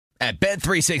At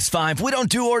Bet365, we don't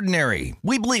do ordinary.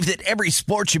 We believe that every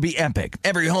sport should be epic.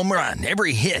 Every home run,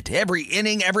 every hit, every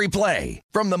inning, every play.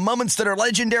 From the moments that are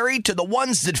legendary to the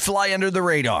ones that fly under the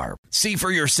radar. See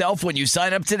for yourself when you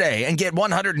sign up today and get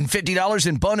 $150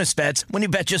 in bonus bets when you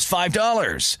bet just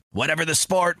 $5. Whatever the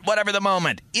sport, whatever the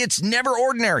moment, it's never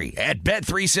ordinary at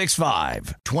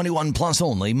Bet365. 21 plus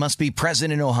only. Must be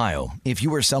present in Ohio. If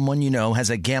you or someone you know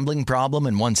has a gambling problem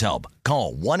and wants help,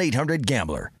 call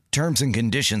 1-800-GAMBLER. Terms and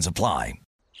conditions apply.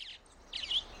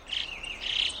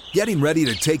 Getting ready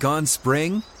to take on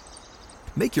spring?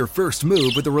 Make your first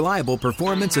move with the reliable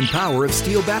performance and power of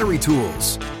Steel battery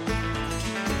tools.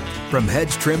 From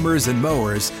hedge trimmers and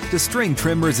mowers to string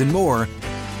trimmers and more,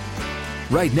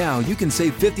 right now you can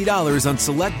save $50 on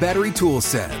select battery tool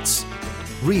sets.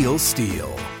 Real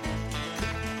Steel.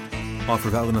 Offer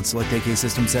valid on select AK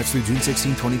system sets through June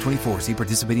 16, 2024. See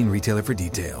participating retailer for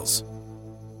details.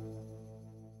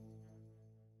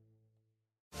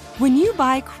 When you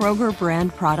buy Kroger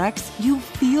brand products, you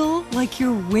feel like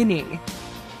you're winning.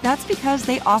 That's because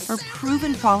they offer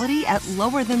proven quality at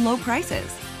lower than low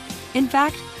prices. In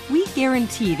fact, we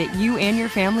guarantee that you and your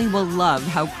family will love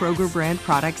how Kroger brand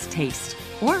products taste,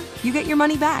 or you get your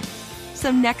money back. So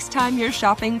next time you're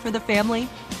shopping for the family,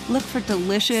 look for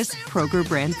delicious Kroger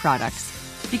brand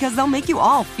products, because they'll make you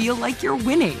all feel like you're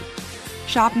winning.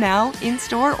 Shop now,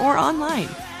 in-store, or online.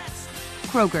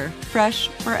 Kroger, fresh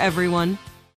for everyone.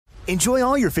 Enjoy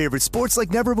all your favorite sports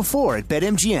like never before at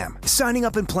BetMGM. Signing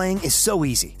up and playing is so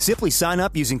easy. Simply sign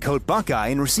up using code Buckeye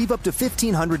and receive up to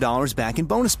 $1,500 back in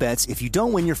bonus bets if you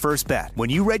don't win your first bet. When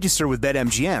you register with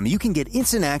BetMGM, you can get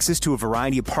instant access to a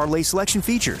variety of parlay selection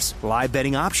features, live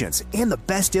betting options, and the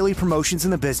best daily promotions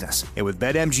in the business. And with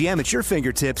BetMGM at your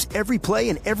fingertips, every play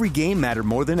and every game matter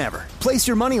more than ever. Place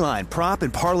your moneyline, prop,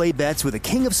 and parlay bets with the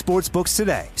king of sportsbooks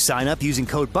today. Sign up using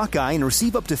code Buckeye and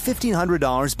receive up to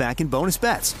 $1,500 back in bonus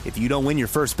bets if you don't win your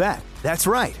first bet. That's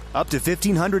right, up to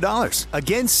 $1,500.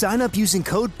 Again, sign up using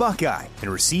code Buckeye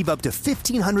and receive up to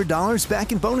 $1,500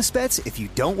 back in bonus bets if you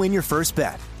don't win your first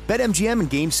bet. BetMGM and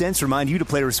GameSense remind you to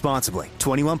play responsibly.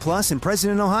 21 plus and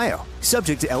present in Ohio.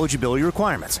 Subject to eligibility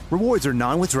requirements. Rewards are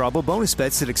non-withdrawable bonus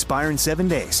bets that expire in 7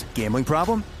 days. Gambling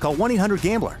problem? Call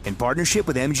 1-800-GAMBLER in partnership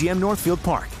with MGM Northfield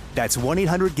Park. That's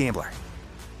 1-800-GAMBLER.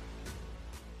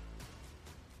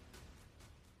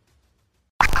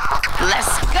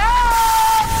 Let's go!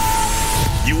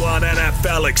 You want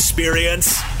NFL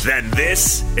experience? Then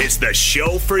this is the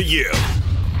show for you.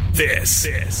 This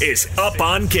is Up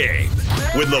on Game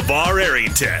with LeVar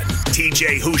Arrington,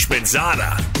 TJ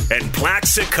Houshmandzadeh, and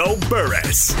Plaxico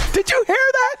Burress. Did you hear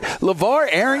that? LeVar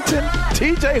Arrington,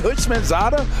 TJ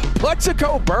Houshmandzadeh,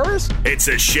 Plaxico Burress? It's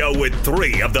a show with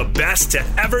three of the best to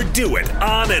ever do it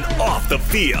on and off the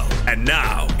field. And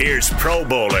now, here's Pro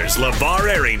Bowlers LeVar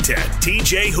Arrington,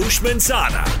 TJ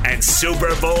Houshmandzadeh, and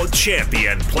Super Bowl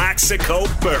champion Plaxico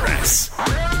Burress.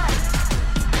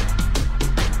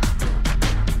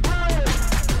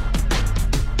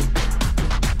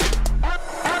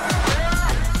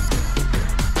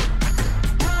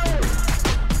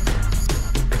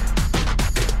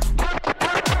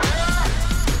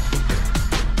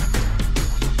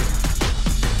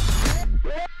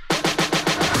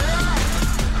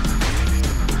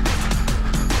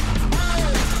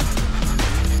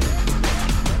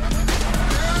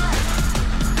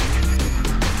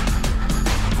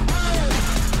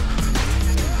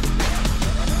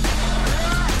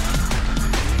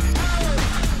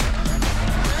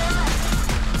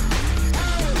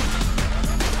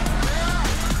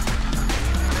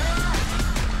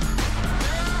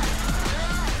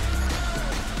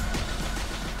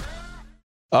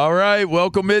 All right,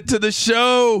 welcome into the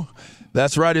show.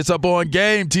 That's right, it's Up on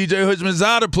Game. TJ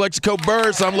Houshmandzadeh, Plaxico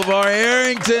Burress. I'm LeVar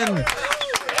Arrington.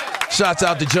 Shouts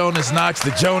out to Jonas Knox,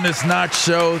 the Jonas Knox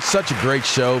Show. Such a great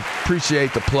show.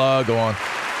 Appreciate the plug on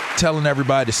telling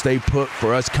everybody to stay put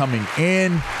for us coming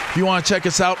in. If you want to check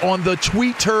us out on the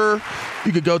Twitter,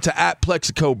 you could go to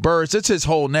 @Plaxico Burress. It's his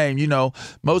whole name. You know,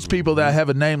 most people that have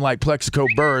a name like Plaxico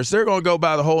Burress, they're going to go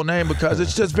by the whole name because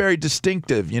it's just very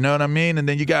distinctive. You know what I mean? And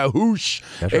then you got Hoosh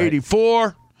 84.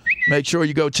 Right. Make sure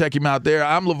you go check him out there.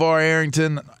 I'm LeVar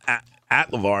Arrington. At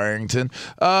LeVar Arrington.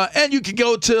 And you can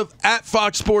go to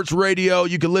 @Fox Sports Radio.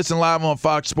 You can listen live on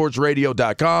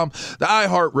foxsportsradio.com. The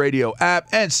iHeartRadio app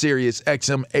and Sirius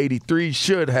XM 83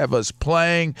 should have us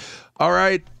playing. All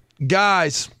right,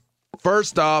 guys,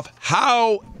 first off,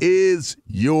 how is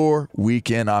your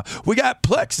weekend? We got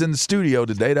Plex in the studio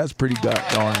today. That's pretty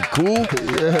darn cool.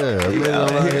 Yeah, man,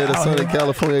 I'm out here in sunny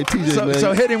California. TJ, man.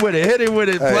 So hit him with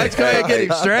it. Plex, go ahead and get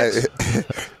him stretched.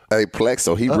 Hey, Plex,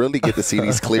 so he really get to see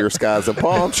these clear skies and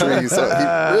palm trees. So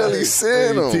he really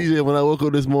seen them. TJ, when I woke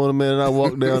up this morning, man, and I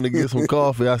walked down to get some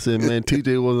coffee, I said, man,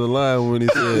 TJ wasn't lying when he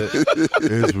said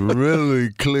it's really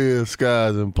clear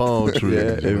skies and palm trees.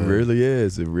 Yeah, it really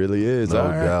is. It really is.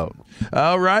 No doubt.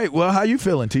 All right. Well, how you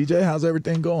feeling, TJ? How's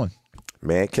everything going?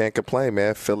 Man, can't complain,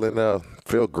 man.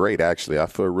 Feel great, actually. I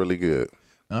feel really good.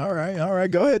 All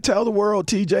right. Go ahead, tell the world,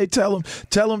 TJ.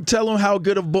 Tell them how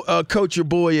good a coach your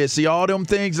boy is. See, all them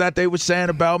things that they were saying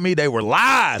about me, they were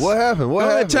lies. What happened? Go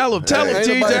ahead, tell them,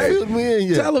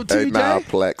 TJ. Tell them, TJ. Hey, nah,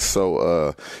 Plex.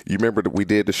 So, you remember that we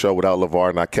did the show without LeVar,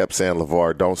 and I kept saying,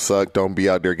 LeVar, don't suck, don't be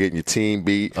out there getting your team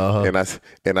beat. And I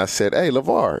said, hey,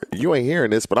 LeVar, you ain't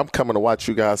hearing this, but I'm coming to watch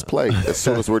you guys play as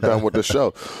soon as we're done with the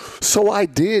show. So I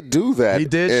did do that. He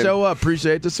did show up.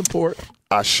 Appreciate the support.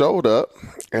 I showed up,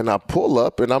 and I pull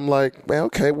up, and I'm like, man,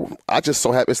 okay. Well, I just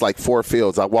so happen it's like 4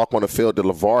 fields. I walk on the field that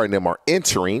LeVar and them are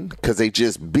entering because they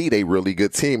just beat a really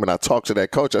good team. And I talked to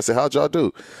that coach. I said, how'd y'all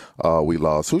do? We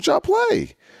lost. Who'd y'all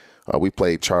play? We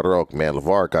played Charter Oak. Man,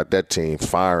 LeVar got that team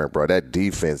firing, bro. That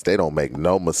defense, they don't make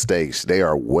no mistakes. They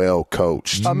are well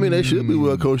coached. I mean, they should be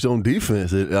well coached on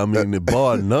defense. The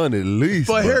bar none at least.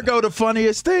 But here go the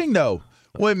funniest thing, though.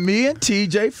 When me and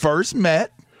TJ first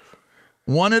met,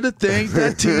 one of the things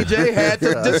that TJ had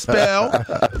to dispel,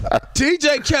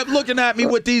 TJ kept looking at me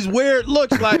with these weird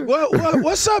looks like,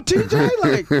 what's up, TJ?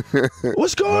 Like,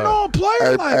 what's going on,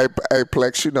 player? Hey,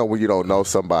 Plex, you know when you don't know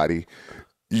somebody,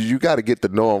 you got to get to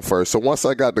know them first. So once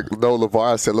I got to know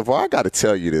LeVar, I said, LeVar, I got to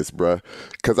tell you this, bro,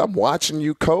 because I'm watching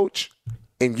you coach,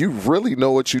 and you really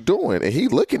know what you're doing. And he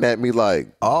looking at me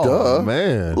like, duh.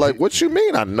 Man. Like, what you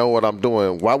mean I know what I'm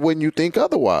doing? Why wouldn't you think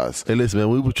otherwise? Hey, listen,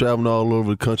 man, we were traveling all over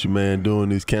the country, man, doing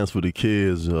these camps for the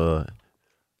kids.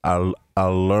 I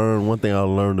learned, one thing I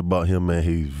learned about him, man,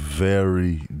 he's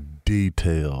very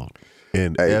detailed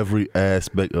in every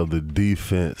aspect of the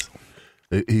defense.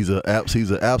 He's an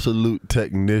absolute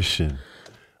technician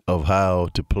of how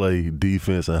to play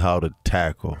defense and how to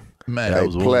tackle. Man,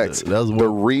 Plex, the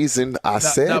reason I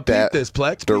said that.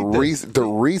 The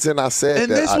reason I said that.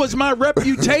 And this was my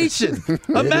reputation.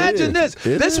 Imagine this.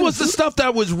 This was the stuff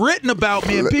that was written about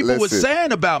me and people were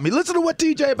saying about me. Listen to what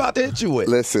TJ about to hit you with.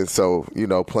 Listen, so,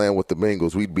 playing with the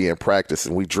Bengals, we'd be in practice,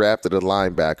 and we drafted a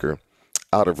linebacker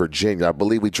out of Virginia. I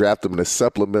believe we drafted him in a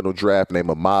supplemental draft named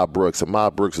Ahmad Brooks.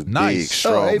 Ahmad Brooks is big,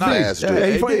 strong, fast.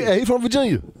 He from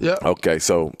Virginia. Yeah. Okay,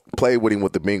 so played with him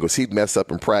with the Bengals. He'd mess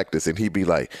up in practice, and he'd be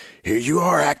like, here you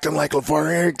are acting like LeVar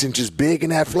Arrington, just big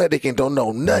and athletic and don't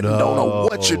know nothing, don't know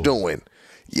what you're doing.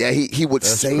 Yeah, he would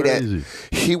say that.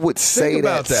 He would say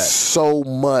that so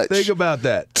much. Think about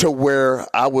that. To where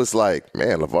I was like,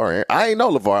 man, LeVar, I ain't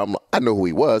know LeVar. I knew who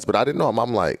he was, but I didn't know him.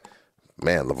 I'm like,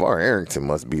 man, LeVar Arrington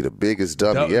must be the biggest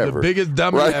dummy ever. The biggest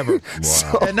dummy ever.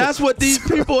 Wow. And that's what these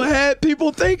people had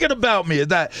people thinking about me, is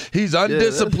that he's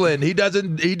undisciplined. He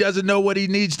doesn't know what he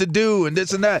needs to do and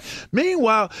this and that.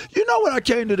 Meanwhile, you know what I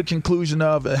came to the conclusion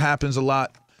of, it happens a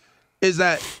lot, is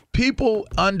that people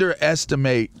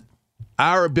underestimate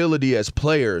our ability as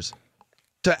players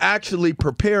to actually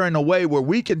prepare in a way where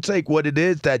we can take what it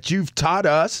is that you've taught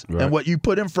us and what you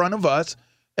put in front of us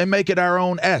and make it our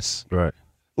own S. Right.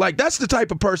 Like, that's the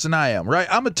type of person I am, right?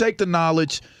 I'm going to take the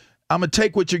knowledge. I'm going to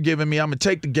take what you're giving me. I'm going to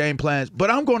take the game plans, but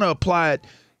I'm going to apply it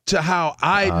to how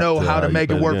I know how to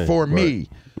make it work for me.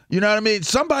 You know what I mean?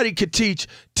 Somebody could teach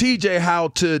TJ how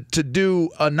to do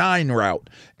a 9 route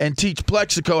and teach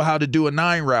Plexico how to do a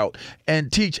 9 route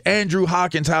and teach Andrew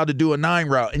Hawkins how to do a 9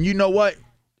 route. And you know what?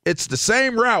 It's the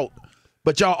same route,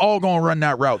 but y'all all going to run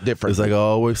that route differently. It's like I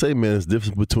always say, man, it's the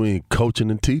difference between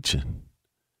coaching and teaching.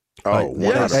 Oh,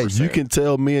 yes. Hey, you can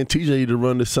tell me and TJ to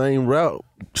run the same route,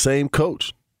 same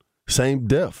coach, same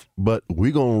depth, but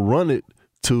we're going to run it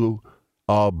to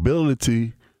our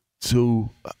ability to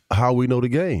how we know the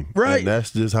game. Right. And that's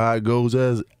just how it goes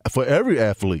as for every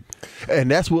athlete.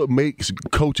 And that's what makes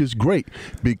coaches great,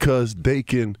 because they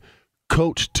can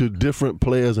coach to different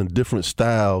players and different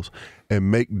styles and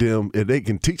make them, and they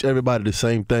can teach everybody the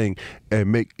same thing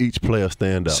and make each player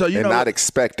stand out. So not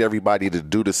expect everybody to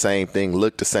do the same thing,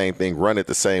 look the same thing, run it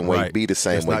the same way, be the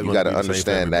same way. You got to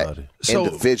understand that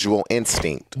individual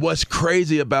instinct. What's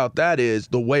crazy about that is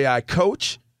the way I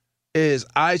coach is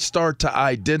I start to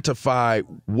identify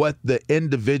what the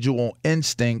individual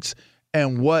instincts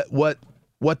and what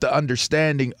the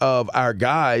understanding of our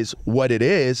guys, what it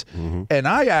is, and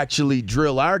I actually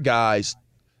drill our guys.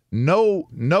 Know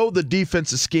the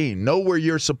defensive scheme, know where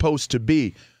you're supposed to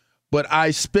be. But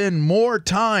I spend more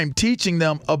time teaching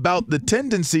them about the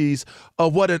tendencies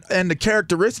of and the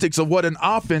characteristics of what an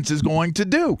offense is going to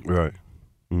do. Right.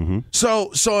 Mm-hmm.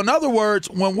 So in other words,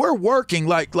 when we're working,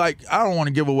 like I don't want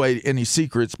to give away any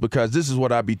secrets because this is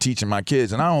what I be teaching my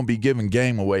kids, and I don't be giving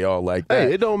game away all like that.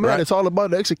 Hey, it don't matter. Right? It's all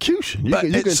about the execution. You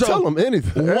can tell them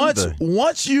anything.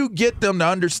 Once you get them to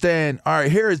understand, all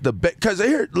right, here is the because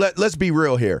here let's be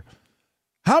real here.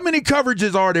 How many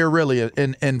coverages are there really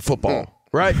in football?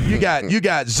 Right, you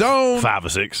got zone 5 or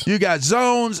 6. You got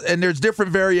zones, and there's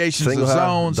different variations Single of high,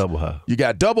 zones. double high. You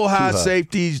got double high Two high.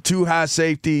 safeties, 2 high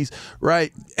safeties,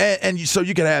 right? So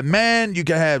you can have man, you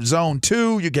can have zone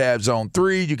 2, you can have zone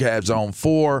 3, you can have zone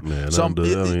 4. Man,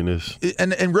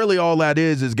 and really all that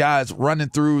is guys running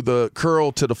through the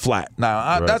curl to the flat.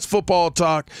 Now that's football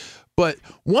talk, but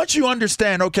once you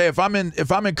understand, okay, if I'm in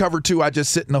cover 2, I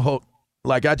just sit in the hook.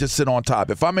 Like I just sit on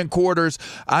top. If I'm in quarters,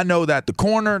 I know that the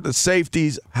corner, the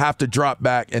safeties have to drop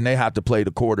back and they have to play the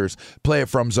quarters, play it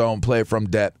from zone, play it from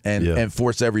depth, and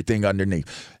force everything underneath.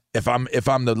 If I'm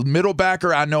the middle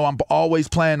backer, I know I'm always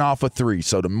playing off a 3.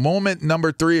 So the moment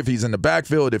number 3, if he's in the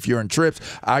backfield, if you're in trips,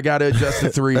 I got to adjust the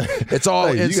 3. It's all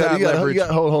inside leverage.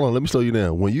 Hold on. Let me slow you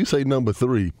down. When you say number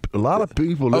 3, a lot of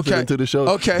people listening to the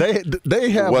show, they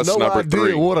have no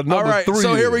idea what a number 3 is.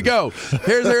 So here we go.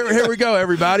 Here we go,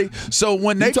 everybody. So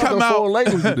when they come out,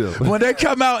 when they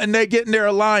come out and they get in their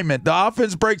alignment, the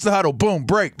offense breaks the huddle. Boom,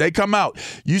 break. They come out.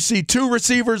 You see 2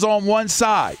 receivers on one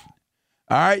side.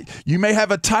 All right, you may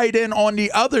have a tight end on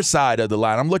the other side of the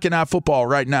line. I'm looking at football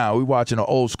right now. We're watching an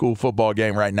old school football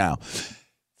game right now.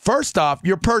 First off,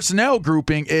 your personnel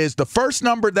grouping is the first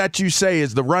number that you say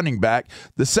is the running back.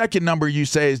 The second number you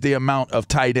say is the amount of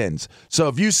tight ends. So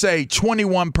if you say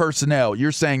 21 personnel,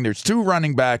 you're saying there's 2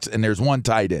 running backs and there's 1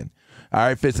 tight end. All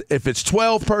right, if it's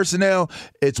 12 personnel,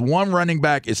 it's 1 running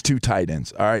back, it's 2 tight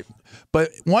ends. All right.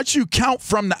 But once you count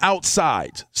from the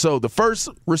outside, so the first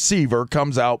receiver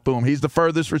comes out, boom, he's the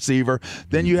furthest receiver.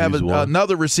 Then you have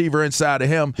another receiver inside of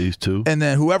him. He's 2. And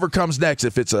then whoever comes next,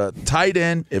 if it's a tight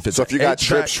end, if you got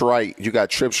trips right, you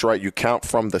count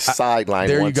from the sideline.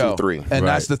 There 1, 2, 3. And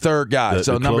that's the third guy.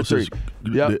 So number 3.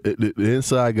 Yep. The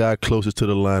inside guy closest to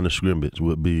the line of scrimmage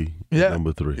would be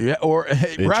number 3. Yeah, or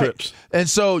right. Trips. And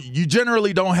so you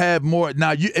generally don't have more.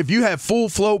 Now, if you have full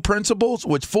flow principles,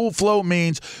 which full flow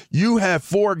means you have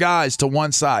 4 guys to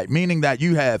one side, meaning that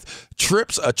you have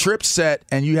a trip set,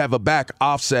 and you have a back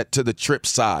offset to the trip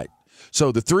side.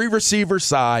 So the 3 receiver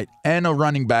side and a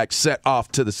running back set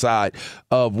off to the side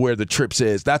of where the trips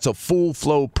is. That's a full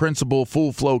flow principle,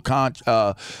 full flow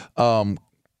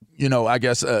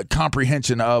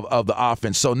comprehension of the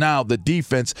offense. So now the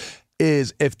defense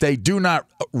is, if they do not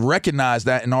recognize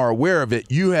that and are aware of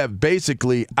it, you have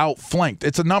basically outflanked.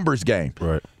 It's a numbers game.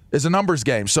 Right. It's a numbers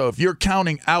game. So if you're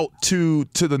counting out to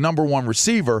the number 1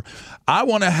 receiver, I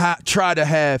want to try to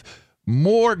have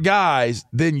more guys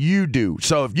than you do.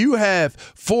 So if you have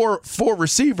four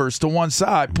receivers to one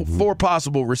side, 4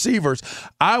 possible receivers,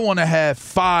 I want to have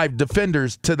 5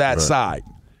 defenders to that side.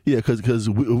 Yeah, because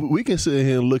we can sit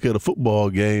here and look at a football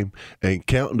game and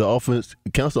count the offense,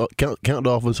 count the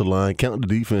offensive line, count the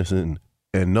defense, and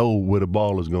know where the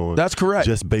ball is going. That's correct.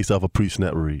 Just based off a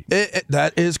pre-snap read.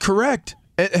 That is correct.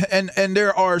 And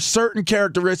there are certain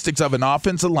characteristics of an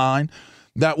offensive line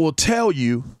that will tell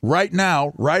you right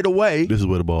now, right away, this is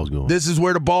where the ball's going. This is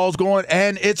where the ball's going,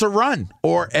 and it's a run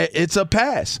or it's a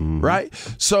pass, right?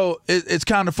 So it's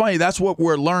kind of funny. That's what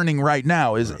we're learning right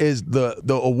now is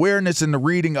the awareness and the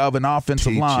reading of an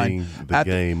offensive line. The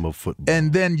game of football.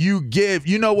 And then you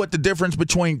know what the difference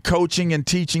between coaching and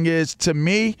teaching is to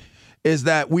me is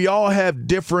that we all have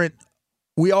different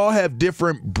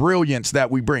brilliance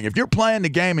that we bring. If you're playing the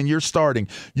game and you're starting,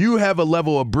 you have a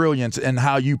level of brilliance in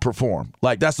how you perform.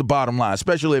 Like that's the bottom line,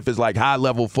 especially if it's like high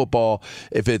level football,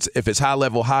 if it's high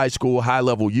level high school, high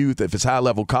level youth, if it's high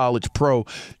level college pro,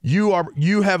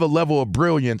 you have a level of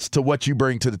brilliance to what you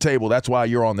bring to the table. That's why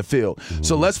you're on the field.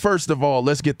 So let's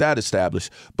get that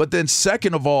established. But then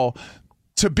second of all,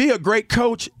 to be a great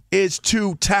coach is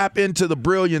to tap into the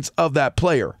brilliance of that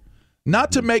player.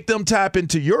 Not to make them tap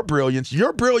into your brilliance.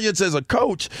 Your brilliance as a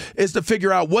coach is to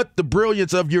figure out what the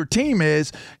brilliance of your team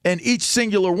is and each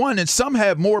singular one. And some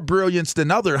have more brilliance than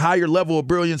others, higher level of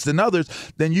brilliance than others.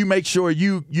 Then you make sure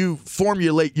you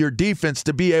formulate your defense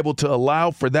to be able to allow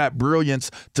for that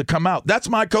brilliance to come out. That's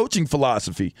my coaching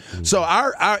philosophy. So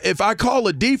if I call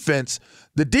a defense,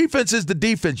 the defense is the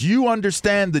defense. You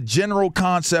understand the general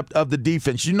concept of the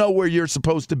defense. You know where you're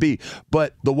supposed to be.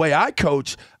 But the way I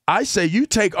coach, I say you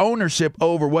take ownership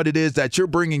over what it is that you're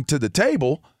bringing to the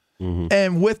table,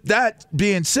 And with that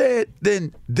being said,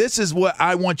 then this is what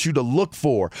I want you to look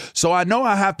for. So I know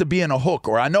I have to be in a hook,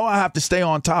 or I know I have to stay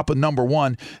on top of number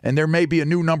one, and there may be a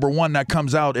new number one that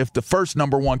comes out if the first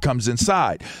number one comes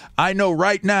inside. I know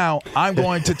right now I'm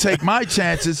going to take my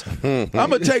chances. I'm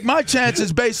going to take my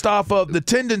chances based off of the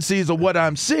tendencies of what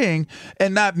I'm seeing,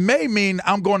 and that may mean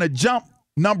I'm going to jump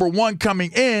number one coming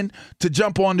in to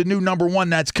jump on the new number one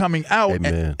that's coming out,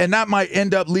 and that might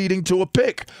end up leading to a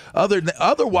pick.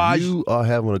 Otherwise, you are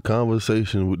having a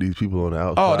conversation with these people on the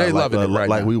outside. Oh, they loving it right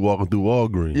like now. we walking through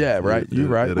Walgreens. Yeah, right. You're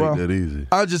right. It ain't that easy.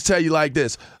 I'll just tell you like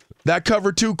this. That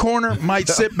cover two corner might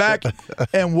sit back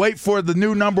and wait for the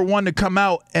new number one to come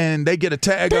out, and they get a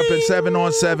tag up in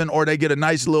 7-on-7, or they get a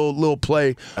nice little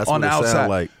play on the outside. Sound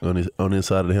like on the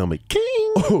inside of the helmet. King.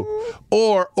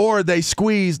 Or they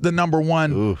squeeze the number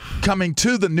one coming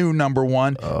to the new number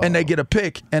one, and they get a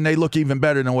pick, and they look even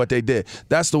better than what they did.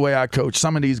 That's the way I coach.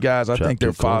 Some of these guys, I think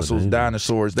they're fossils,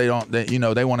 dinosaurs. They want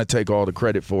to take all the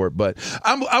credit for it. But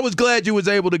I was glad you was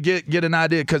able to get an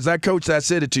idea, because that coach that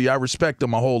said it to you, I respect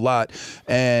him a whole lot,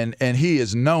 and he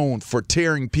is known for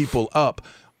tearing people up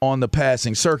on the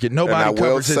passing circuit. Nobody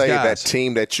covers his guys. And I will say that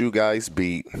team that you guys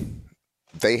beat,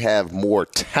 they have more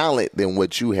talent than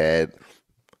what you had.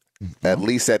 At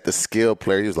least at the skill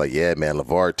player, he was like, "Yeah, man,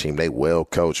 LeVar team, they well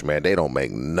coached, man. They don't make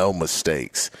no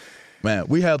mistakes." Man,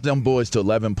 we held them boys to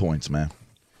 11 points, man.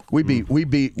 We beat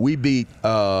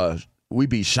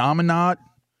Chaminade,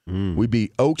 we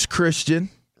beat Oaks Christian,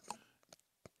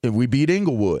 and we beat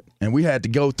Inglewood, and we had to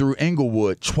go through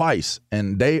Inglewood twice,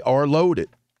 and they are loaded.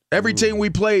 Every team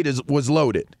we played was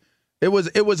loaded. It was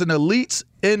an elites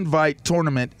invite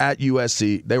tournament at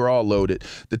USC. They were all loaded.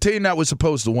 The team that was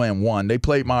supposed to win won. They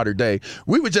played Mater Dei.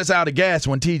 We were just out of gas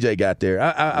when TJ got there.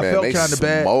 I felt kind of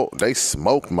bad. They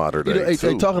smoked Mater Dei.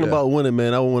 Hey, talking about winning,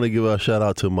 man, I want to give a shout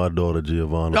out to my daughter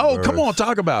Giovanna. Oh, come on,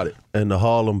 talk about it. And the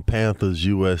Harlem Panthers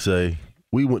USA.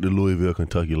 We went to Louisville,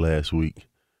 Kentucky last week,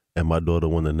 and my daughter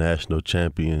won the national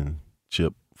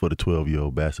championship for the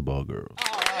 12-year-old basketball girls.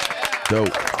 Dope.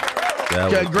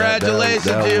 Congratulations,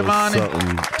 Giovanni. That was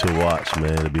something to watch,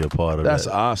 man, to be a part of. That's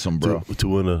awesome, bro. To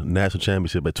win a national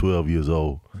championship at 12 years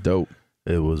old. Dope.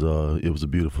 It was a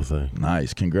beautiful thing.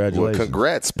 Nice. Congratulations. Well,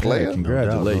 congrats, player. Yeah,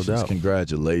 congratulations. No doubt.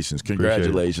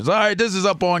 Congratulations. All right, this is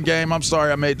Up On Game. I'm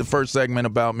sorry I made the first segment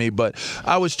about me, but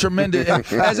I was tremendous.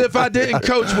 As if I didn't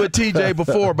coach with TJ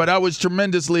before, but I was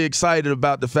tremendously excited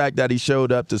about the fact that he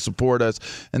showed up to support us.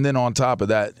 And then on top of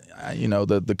that,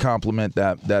 the compliment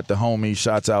that the homie,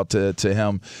 shouts out to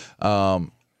him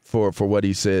for what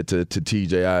he said to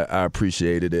TJ. I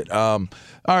appreciated it.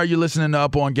 All right, you're listening to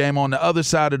Up On Game. On the other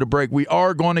side of the break, we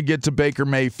are going to get to Baker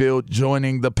Mayfield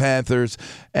joining the Panthers.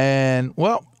 And,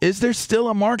 well, is there still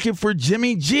a market for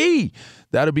Jimmy G?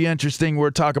 That'll be interesting. We'll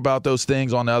talk about those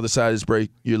things on the other side of this break.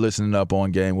 You're listening to Up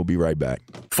On Game. We'll be right back.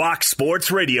 Fox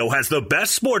Sports Radio has the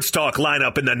best sports talk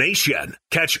lineup in the nation.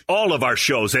 Catch all of our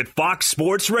shows at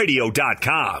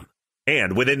foxsportsradio.com.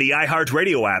 And within the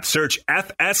iHeartRadio app, search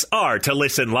FSR to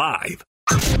listen live.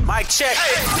 Mic check.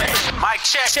 Mic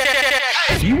check.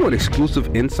 Do you want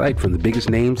exclusive insight from the biggest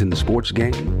names in the sports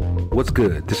game? What's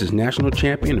good? This is national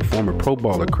champion and former Pro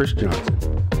Bowler Chris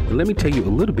Johnson. And let me tell you a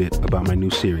little bit about my new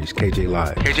series, KJ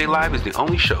Live. KJ Live is the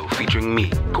only show featuring me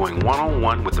going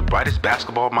one-on-one with the brightest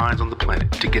basketball minds on the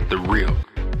planet to get the real.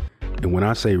 And when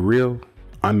I say real,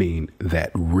 I mean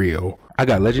that real. I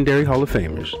got legendary Hall of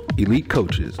Famers, elite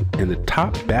coaches, and the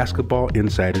top basketball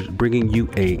insiders bringing you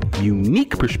a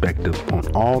unique perspective on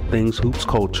all things hoops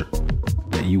culture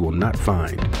that you will not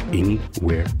find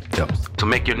anywhere else. So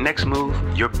make your next move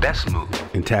your best move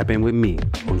and tap in with me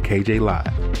on KJ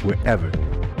Live, wherever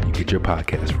you get your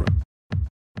podcast from.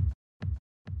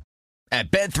 At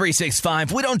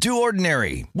Bet365, we don't do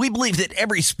ordinary. We believe that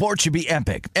every sport should be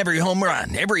epic. Every home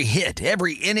run, every hit,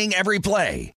 every inning, every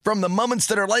play. From the moments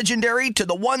that are legendary to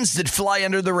the ones that fly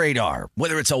under the radar.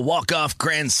 Whether it's a walk-off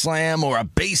grand slam or a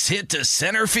base hit to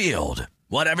center field.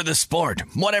 Whatever the sport,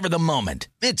 whatever the moment.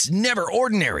 It's never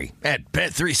ordinary at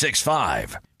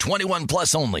Bet365. 21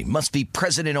 plus only. Must be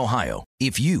present in Ohio.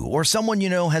 If you or someone you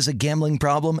know has a gambling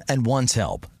problem and wants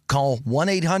help, call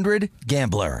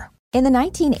 1-800-GAMBLER. In the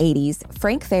 1980s,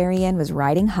 Frank Farian was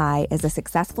riding high as a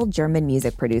successful German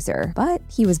music producer, but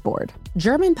he was bored.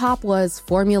 German pop was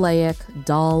formulaic,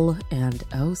 dull, and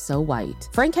oh so white.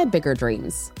 Frank had bigger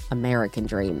dreams, American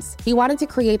dreams. He wanted to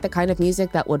create the kind of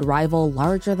music that would rival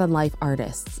larger-than-life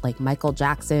artists like Michael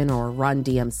Jackson or Run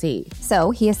DMC.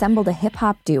 So he assembled a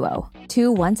hip-hop duo,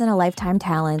 two once-in-a-lifetime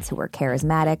talents who were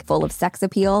charismatic, full of sex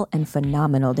appeal, and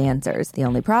phenomenal dancers. The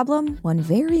only problem? One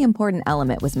very important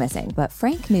element was missing, but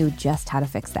Frank knew just how to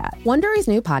fix that. Wondery's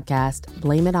new podcast,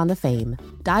 Blame It on the Fame,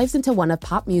 dives into one of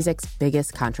pop music's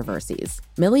biggest controversies.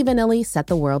 Milli Vanilli set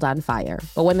the world on fire,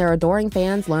 but when their adoring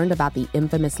fans learned about the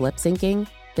infamous lip-syncing,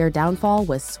 their downfall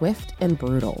was swift and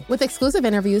brutal. With exclusive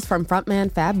interviews from frontman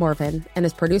Fab Morvan and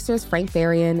his producers Frank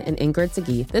Farian and Ingrid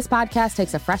Segui, this podcast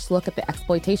takes a fresh look at the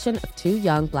exploitation of two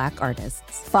young Black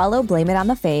artists. Follow Blame It on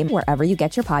the Fame wherever you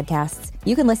get your podcasts.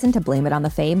 You can listen to Blame It on the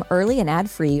Fame early and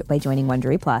ad-free by joining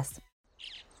Wondery Plus.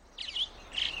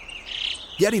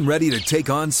 Getting ready to take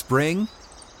on spring?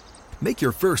 Make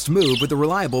your first move with the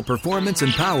reliable performance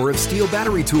and power of Steel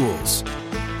battery tools.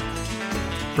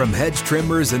 From hedge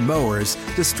trimmers and mowers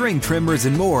to string trimmers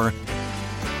and more,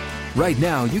 right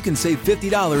now you can save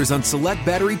 $50 on select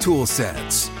battery tool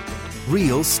sets.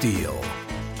 Real Steel.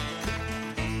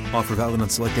 Offer valid on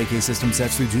select AK system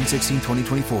sets through June 16,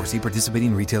 2024. See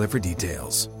participating retailer for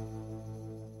details.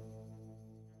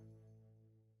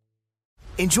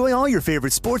 Enjoy all your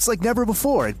favorite sports like never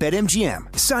before at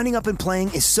BetMGM. Signing up and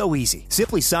playing is so easy.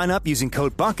 Simply sign up using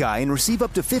code Buckeye and receive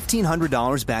up to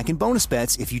 $1,500 back in bonus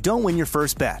bets if you don't win your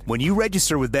first bet. When you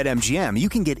register with BetMGM, you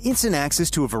can get instant access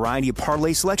to a variety of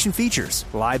parlay selection features,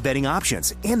 live betting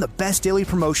options, and the best daily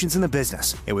promotions in the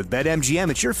business. And with BetMGM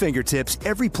at your fingertips,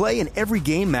 every play and every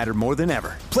game matter more than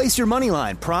ever. Place your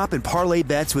moneyline, prop, and parlay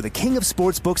bets with the king of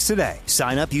sportsbooks today.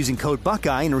 Sign up using code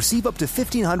Buckeye and receive up to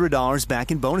 $1,500 back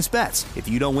in bonus bets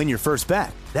if you don't win your first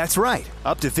bet. That's right,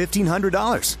 up to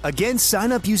 $1,500. Again,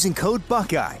 sign up using code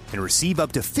Buckeye and receive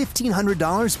up to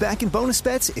 $1,500 back in bonus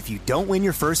bets if you don't win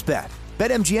your first bet.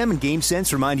 BetMGM and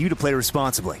GameSense remind you to play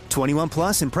responsibly. 21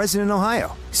 plus and present in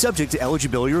Ohio. Subject to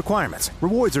eligibility requirements.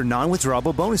 Rewards are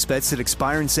non-withdrawable bonus bets that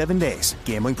expire in 7 days.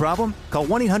 Gambling problem? Call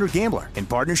 1-800-GAMBLER in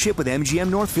partnership with MGM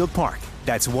Northfield Park.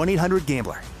 That's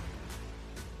 1-800-GAMBLER.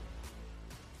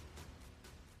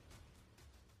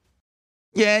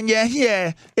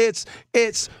 Yeah. It's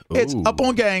up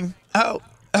on game. Tap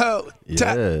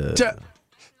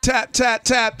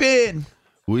in.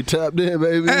 We tapped in,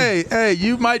 baby. Hey,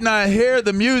 you might not hear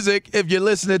the music if you're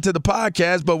listening to the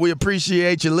podcast, but we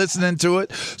appreciate you listening to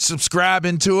it,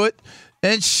 subscribing to it,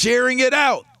 and sharing it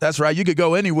out. That's right. You could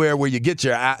go anywhere where you get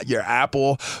your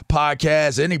Apple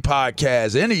podcast, anywhere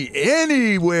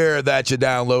that you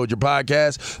download your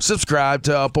podcast. Subscribe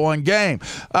to Up On Game.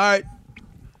 All right.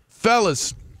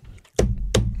 Fellas,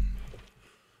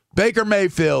 Baker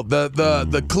Mayfield,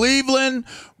 the Cleveland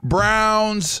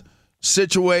Browns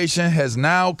situation has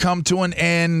now come to an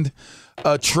end.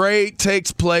 A trade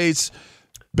takes place.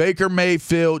 Baker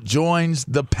Mayfield joins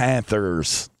the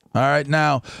Panthers. All right,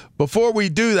 now, before we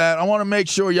do that, I want to make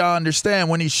sure y'all understand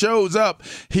when he shows up,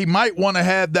 he might want to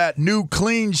have that new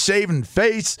clean-shaven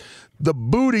face, the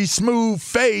booty smooth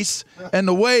face, and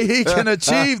the way he can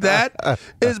achieve that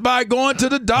is by going to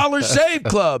the Dollar Shave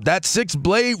Club. That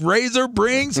 6-blade razor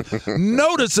brings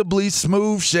noticeably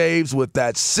smooth shaves with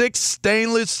that 6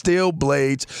 stainless steel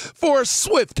blades for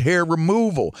swift hair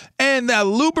removal. And that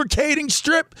lubricating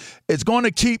strip is going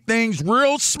to keep things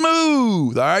real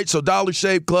smooth. All right, so Dollar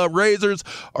Shave Club razors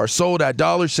are sold at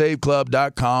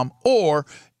dollarshaveclub.com or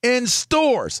in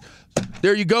stores.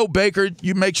 There you go, Baker.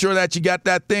 You make sure that you got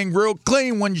that thing real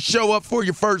clean when you show up for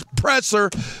your first presser.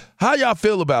 How y'all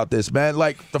feel about this, man?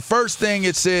 Like, the first thing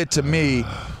it said to me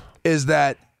is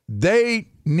that they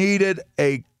needed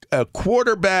a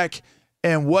quarterback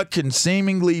in what can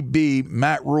seemingly be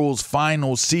Matt Rule's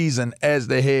final season as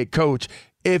the head coach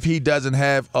if he doesn't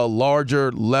have a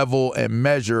larger level and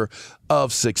measure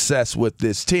of success with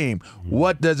this team.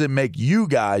 What does it make you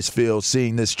guys feel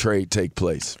seeing this trade take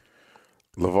place?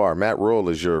 LeVar, Matt Rule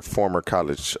is your former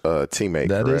college teammate.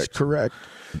 That correct? Is correct.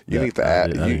 You need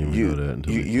to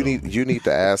you need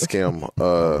to ask him.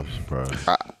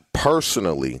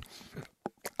 Personally,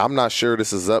 I'm not sure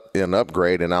this is an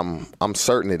upgrade, and I'm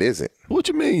certain it isn't. What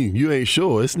you mean? You ain't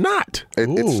sure? It's not.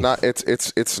 It's not.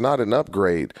 It's not an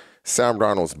upgrade. Sam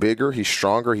Darnold's bigger. He's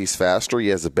stronger. He's faster. He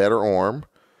has a better arm.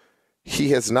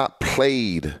 He has not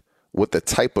played with the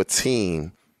type of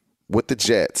team with the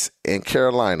Jets in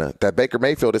Carolina that Baker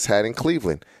Mayfield has had in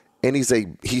Cleveland. And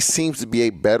he seems to be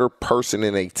a better person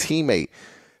and a teammate.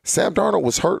 Sam Darnold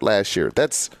was hurt last year.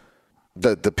 That's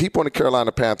the people in the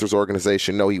Carolina Panthers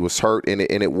organization know he was hurt, and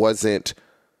it wasn't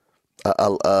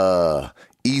a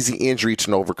easy injury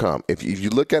to overcome. If you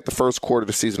look at the first quarter of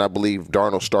the season, I believe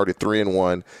Darnold started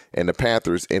 3-1 in the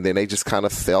Panthers, and then they just kind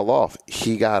of fell off.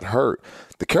 He got hurt.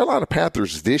 The Carolina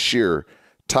Panthers this year,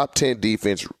 top 10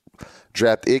 defense,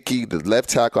 draft Ickey, the left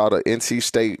tackle out of NC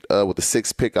State with the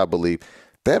 6th pick, I believe.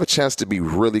 They have a chance to be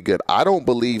really good. I don't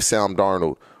believe Sam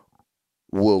Darnold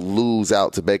will lose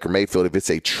out to Baker Mayfield if it's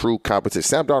a true competition.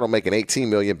 Sam Darnold making $18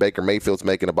 million, Baker Mayfield's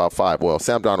making about $5 million. Well,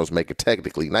 Sam Darnold's making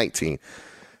technically $19 million.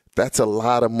 That's a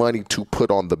lot of money to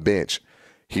put on the bench.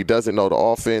 He doesn't know the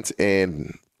offense,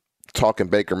 and talking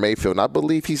Baker Mayfield, and I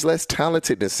believe he's less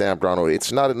talented than Sam Darnold.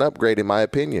 It's not an upgrade in my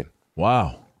opinion.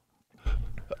 Wow.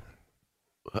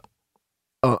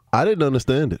 I didn't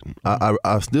understand it.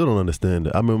 I still don't understand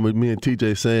it. I remember me and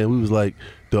TJ saying we was like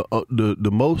the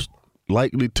most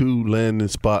likely two landing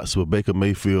spots for Baker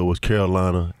Mayfield was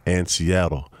Carolina and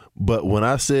Seattle. But when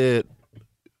I said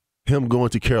him going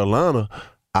to Carolina,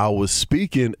 I was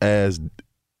speaking as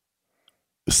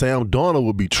Sam Darnold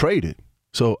would be traded.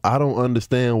 So I don't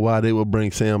understand why they would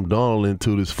bring Sam Darnold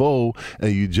into this fold,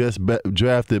 and you just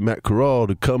drafted Matt Corral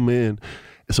to come in.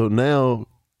 So now,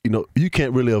 you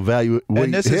can't really evaluate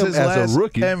him as a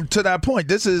rookie. And to that point,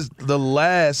 this is the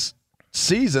last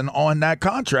season on that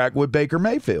contract with Baker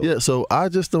Mayfield. Yeah, so I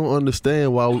just don't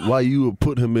understand why you would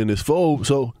put him in this fold.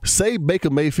 So say Baker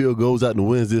Mayfield goes out and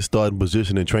wins this starting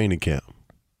position in training camp.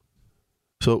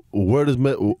 So where does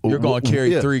you're going to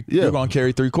carry three? Yeah. You're going to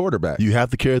carry three quarterbacks. You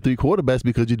have to carry three quarterbacks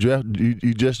because you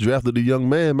just drafted the young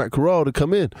man Matt Corral to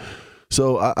come in.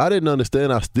 So I didn't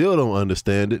understand. I still don't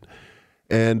understand it.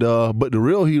 And but the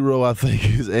real hero, I think,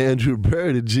 is Andrew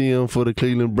Berry, the GM for the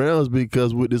Cleveland Browns,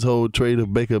 because with this whole trade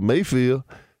of Baker Mayfield,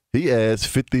 he adds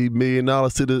 $50 million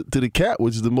to the cap,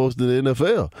 which is the most in the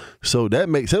NFL. So that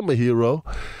makes him a hero.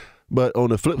 But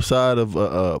on the flip side of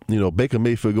Baker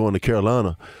Mayfield going to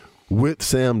Carolina, with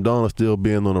Sam Darnold still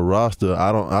being on the roster,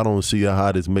 I don't see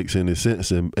how this makes any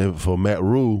sense. And for Matt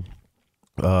Rule,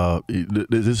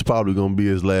 this is probably going to be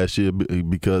his last year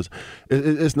because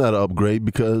it's not an upgrade.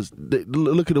 Because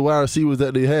look at the wide receivers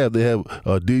that they have. They have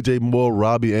DJ Moore,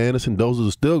 Robbie Anderson. Those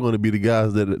are still going to be the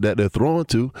guys that they're throwing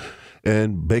to.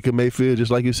 And Baker Mayfield,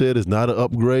 just like you said, is not an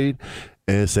upgrade.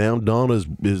 And Sam Darnold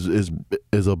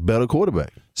is a better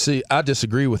quarterback. See, I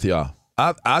disagree with y'all.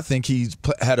 I think he's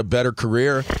had a better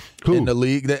career in the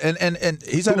league, and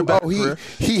he's had a better career.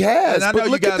 He has. And I know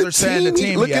you guys are saying the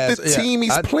team. Look at the team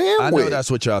he's playing with. I know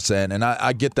that's what y'all saying, and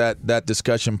I get that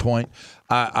discussion point.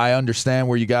 I understand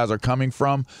where you guys are coming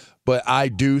from, but I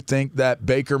do think that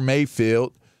Baker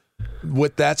Mayfield,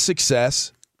 with that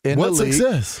success in the league,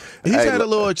 success? He's had a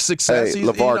little success.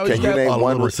 LeVar, can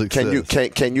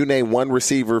you name one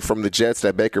receiver from the Jets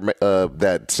that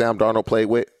that Sam Darnold played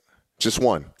with? Just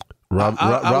one.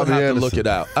 I would have to look it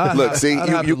out. Look, see,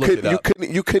 you couldn't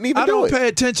even do it. I don't pay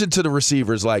attention to the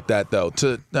receivers like that, though.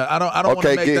 I don't want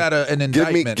to make that an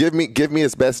indictment. Give me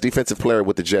his best defensive player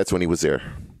with the Jets when he was there.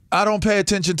 I don't pay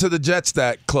attention to the Jets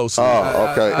that closely. Oh,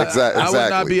 okay, exactly. I would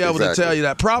not be able to tell you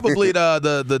that. Probably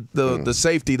the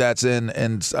safety that's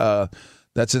in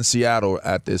Seattle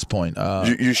at this point.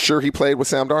 You sure he played with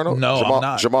Sam Darnold? No, I'm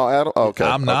not. Jamal Adams? Okay,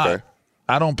 I'm not. Okay.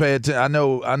 I don't pay attention. I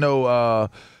know.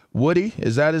 Woody,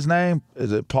 is that his name?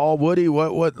 Is it Paul Woody?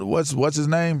 What's his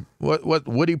name? What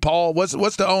Woody Paul? What's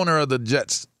the owner of the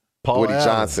Jets? Woody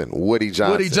Johnson. Woody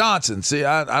Johnson. See,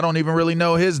 I don't even really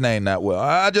know his name that well.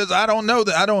 I don't know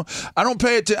that. I don't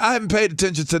pay attention. I haven't paid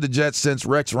attention to the Jets since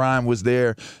Rex Ryan was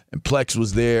there and Plex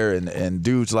was there and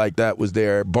dudes like that was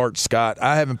there. Bart Scott.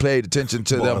 I haven't paid attention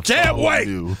to them. Can't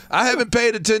wait. I haven't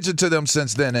paid attention to them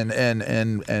since then.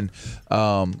 And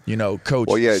Coach.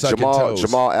 Well, yeah,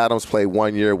 Jamal Adams played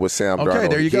 1 year with Sam Darnold. Okay,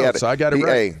 there you go. So I got it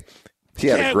right. He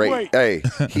had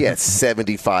he had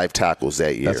 75 tackles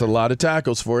that year. That's a lot of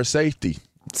tackles for a safety.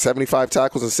 75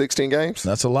 tackles in 16 games?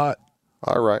 That's a lot.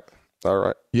 All right.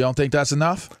 You don't think that's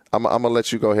enough? I'm going to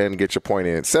let you go ahead and get your point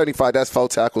in. 75, that's 4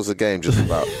 tackles a game just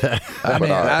about. I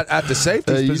mean, at the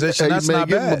safety position, that's not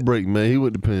give bad. Give him a break, man. He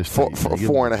wouldn't depend.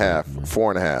 4.5.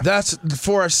 4.5. That's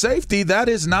for a safety, that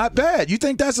is not bad. You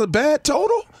think that's a bad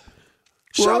total?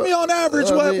 Show me on average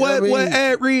what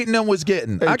Ed Reed and them was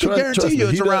getting. Hey, I can guarantee you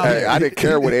it's around here. I didn't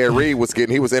care what Ed Reed was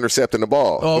getting. He was intercepting the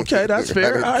ball. Okay, that's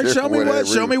fair. All right, show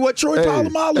me what Troy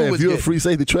Polamalu was getting. If you're a free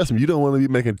safety, trust me, you don't want to be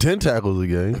making 10 tackles a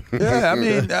game. Yeah, I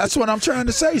mean, that's what I'm trying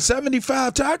to say.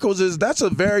 75 tackles that's a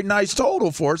very nice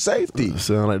total for a safety.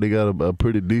 Sound like they got a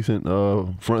pretty decent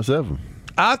front seven.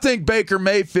 I think Baker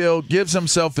Mayfield gives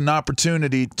himself an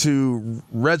opportunity to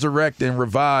resurrect and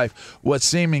revive what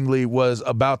seemingly was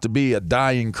about to be a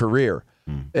dying career.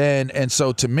 And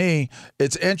so to me,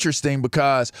 it's interesting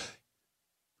because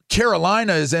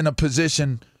Carolina is in a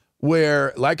position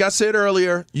where, like I said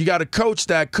earlier, you got a coach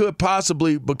that could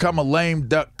possibly become a lame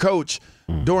duck coach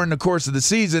during the course of the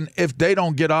season if they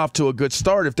don't get off to a good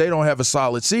start, if they don't have a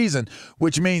solid season,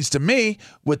 which means to me,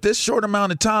 with this short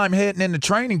amount of time heading into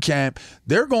training camp,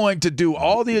 they're going to do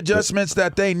all the adjustments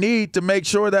that they need to make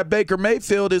sure that Baker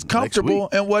Mayfield is comfortable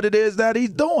in what it is that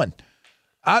he's doing.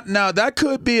 Now that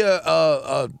could be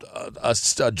a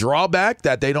drawback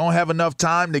that they don't have enough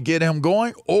time to get him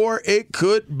going, or it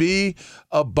could be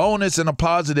a bonus and a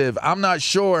positive. I'm not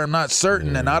sure. I'm not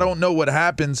certain, and I don't know what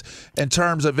happens in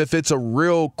terms of if it's a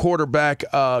real quarterback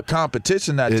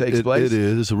competition that takes place. It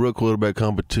is. It's a real quarterback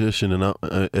competition, and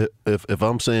if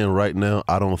I'm saying right now,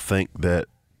 I don't think that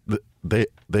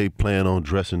they plan on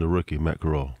dressing the rookie Matt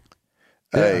Corral.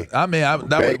 Hey, I mean that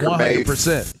would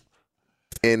 100%.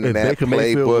 In that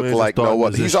playbook, like no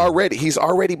one. He's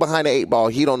already behind the 8 ball.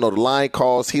 He don't know the line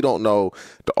calls. He don't know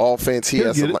the offense.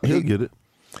 He'll get it.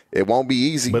 It won't be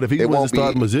easy. But if he wins the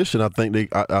starting position, I think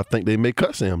they may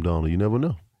cut Sam Darnold. You never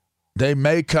know. They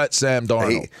may cut Sam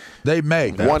Darnold. They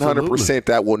may 100%.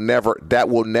 That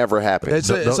will never happen. It's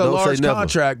a large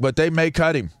contract, but they may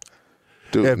cut him.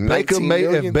 Dude, if Baker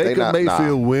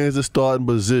Mayfield wins the starting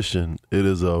position, it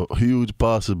is a huge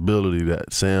possibility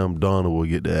that Sam Darnold will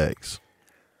get the axe.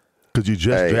 Because you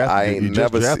just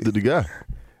drafted the guy.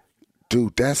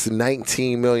 Dude, that's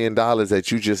 $19 million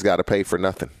that you just got to pay for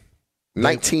nothing.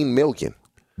 $19 million.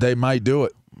 They might do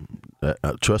it.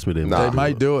 Trust me, they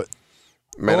might do it.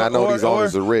 Man, I know these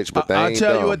owners are rich, but they ain't I'll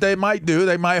tell dumb. you what they might do.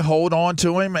 They might hold on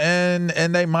to him, and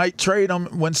they might trade him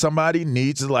when somebody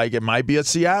needs, like it might be a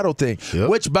Seattle thing. Yep.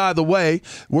 Which, by the way,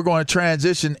 we're going to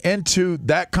transition into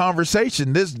that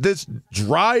conversation. This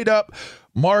dried up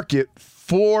market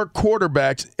for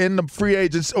quarterbacks in the free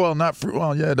agents.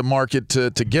 The market to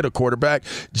get a quarterback.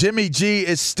 Jimmy G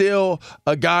is still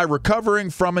a guy recovering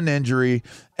from an injury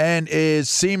and is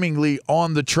seemingly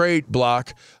on the trade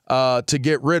block to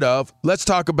get rid of. Let's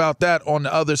talk about that on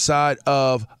the other side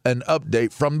of an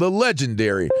update from the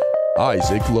legendary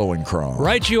Isaac Lowenkron.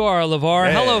 Right you are, LeVar.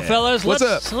 Man. Hello, fellas. What's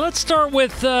up? Let's start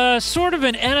with sort of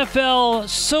an NFL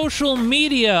social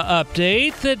media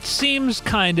update that seems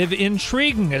kind of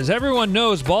intriguing. As everyone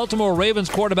knows, Baltimore Ravens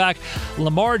quarterback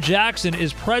Lamar Jackson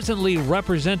is presently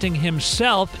representing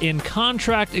himself in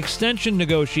contract extension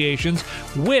negotiations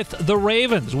with the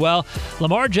Ravens. Well,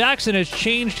 Lamar Jackson has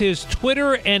changed his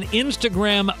Twitter and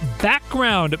Instagram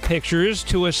background pictures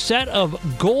to a set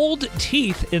of gold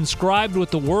teeth inscribed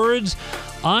with the words,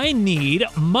 "I need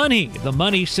money." The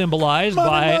money symbolized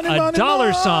by a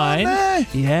dollar sign.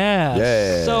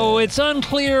 Yeah. So it's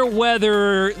unclear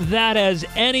whether that has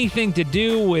anything to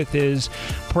do with his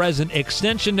present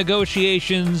extension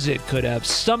negotiations. It could have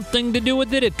something to do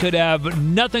with it. It could have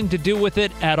nothing to do with it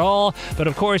at all. But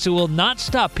of course, it will not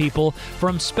stop people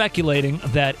from speculating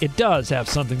that it does have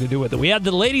something to do with it. We had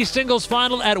the ladies singles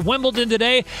final at Wimbledon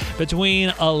today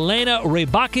between Elena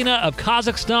Rybakina of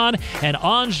Kazakhstan and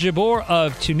Ons Jabeur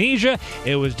of Tunisia.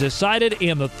 It was decided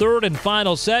in the third and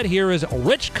final set. Here is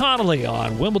Rich Connolly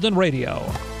on Wimbledon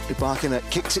Radio. Rybakina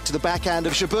kicks it to the backhand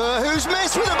of Jabeur, who's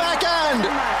missed with the backhand.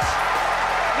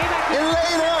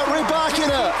 Elena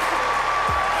Rybakina,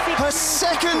 her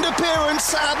second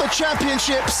appearance at the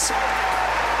championships,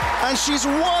 and she's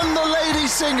won the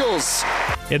ladies singles.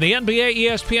 In the NBA,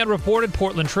 ESPN reported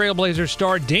Portland Trailblazers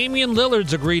star Damian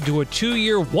Lillard's agreed to a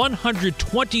 2-year,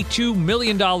 $122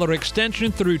 million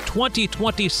extension through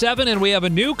 2027, and we have a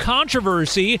new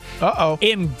controversy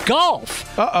in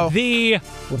golf. The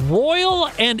Royal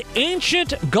and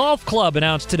Ancient Golf Club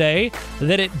announced today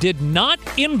that it did not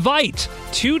invite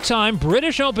two-time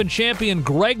British Open champion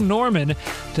Greg Norman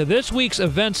to this week's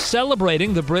event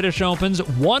celebrating the British Open's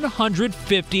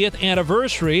 150th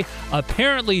anniversary,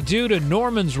 apparently due to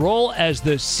Norman's role as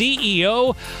the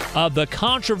CEO of the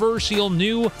controversial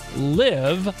new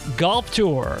LIV Golf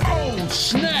Tour. Oh,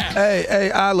 snap!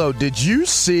 Hey, Ilo, did you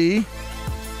see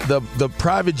the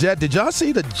private jet? Did y'all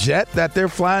see the jet that they're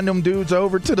flying them dudes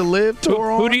over to the LIV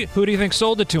Tour on? Who do you think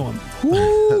sold it to him?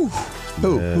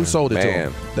 Who sold it to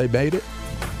him? They made it?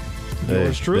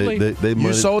 Yours truly.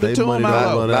 You sold it to him,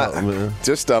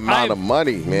 just the amount of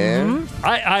money, man. Mm-hmm.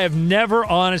 I have never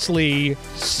honestly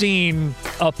seen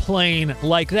a plane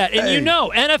like that. And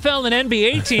NFL and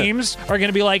NBA teams are going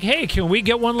to be like, hey, can we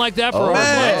get one like that for our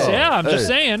plays? Yeah, I'm just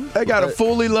saying. They got a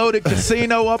fully loaded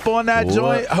casino up on that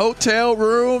joint, hotel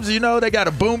rooms. They got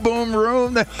a boom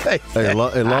room. As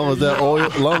long as that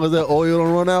oil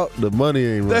don't run out, the money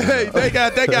ain't running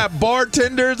out. They got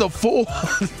bartenders,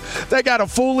 they got a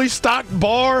fully stocked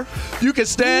bar. You can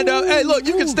stand up. Hey, look,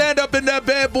 you can stand up in that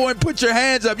bad boy and put your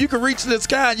hands up. You can reach the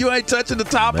sky and you ain't touching the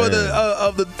top of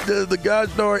the gosh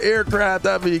darn aircraft.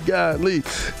 I mean, golly,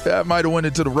 I might have went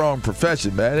into the wrong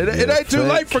profession, man. It ain't too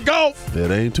late for golf.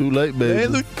 It ain't too late,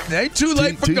 baby. It ain't too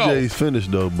late for golf. TJ's finished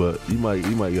though, but you might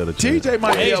get a chance. TJ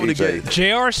might be able to get it.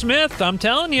 J.R. Smith, I'm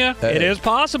telling you, it is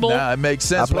possible. Nah, it makes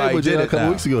sense. I played with JR a couple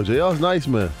weeks ago. JR's nice,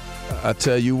 man. I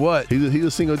tell you what. He's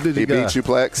a single-digit guy. He beat you,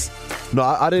 Plex? No,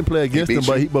 I didn't play against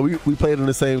him, but we played in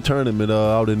the same tournament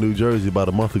out in New Jersey about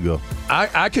a month ago.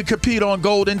 I could compete on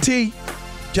Golden Tee.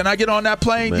 Can I get on that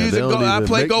plane? I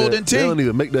play Golden Tee. They don't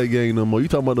even make that game no more. You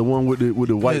talking about the one with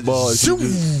the white ball?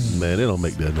 Man, they don't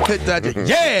make that. Hit that.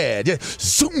 Yeah.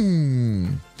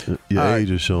 Zoom. Your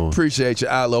age is showing. Appreciate you,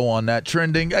 Alo, on that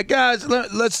trending. Guys,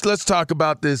 let's talk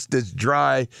about this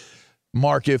dry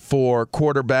market for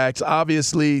quarterbacks.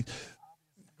 Obviously,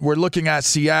 we're looking at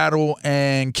Seattle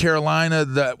and Carolina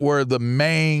that were the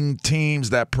main teams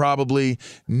that probably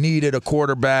needed a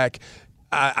quarterback.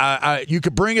 You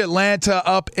could bring Atlanta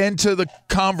up into the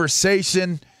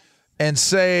conversation and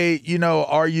say,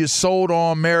 are you sold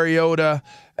on Mariota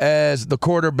as the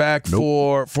quarterback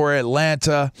for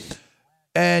Atlanta?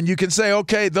 And you can say,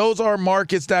 okay, those are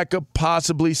markets that could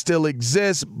possibly still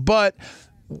exist, but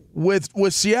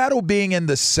with Seattle being in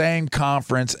the same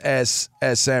conference as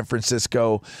San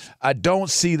Francisco, I don't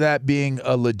see that being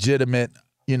a legitimate,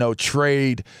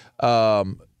 trade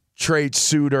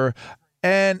suitor.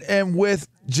 And with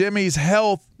Jimmy's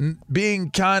health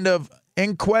being kind of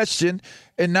in question,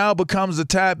 it now becomes a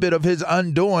tad bit of his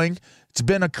undoing. It's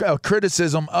been a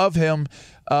criticism of him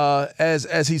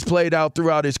as he's played out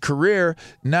throughout his career.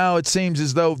 Now it seems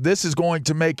as though this is going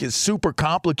to make it super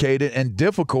complicated and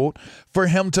difficult for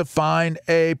him to find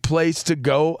a place to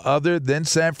go other than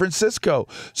San Francisco.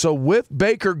 So with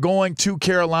Baker going to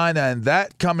Carolina and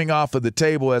that coming off of the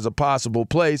table as a possible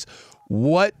place,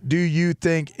 what do you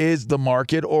think is the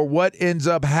market, or what ends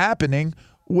up happening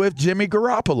with Jimmy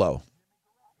Garoppolo?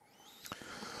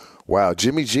 Wow,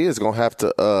 Jimmy G is going to have to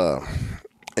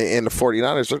in the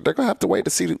 49ers, they're going to have to wait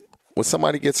to see when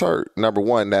somebody gets hurt. Number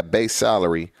one, that base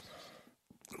salary.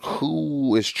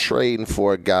 Who is trading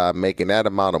for a guy making that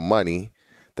amount of money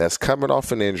that's coming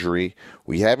off an injury?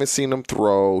 We haven't seen him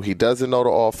throw. He doesn't know the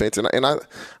offense. And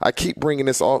I keep bringing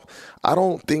this off. I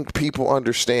don't think people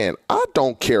understand. I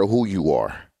don't care who you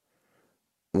are.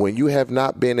 When you have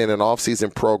not been in an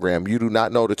offseason program, you do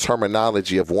not know the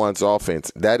terminology of one's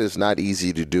offense. That is not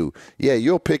easy to do. Yeah,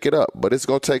 you'll pick it up, but it's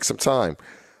going to take some time.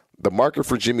 The market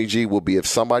for Jimmy G will be if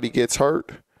somebody gets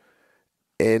hurt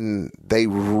and they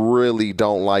really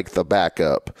don't like the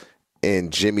backup,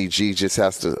 and Jimmy G just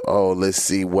has to, let's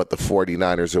see what the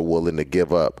 49ers are willing to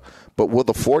give up. But will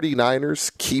the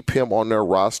 49ers keep him on their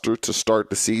roster to start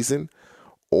the season?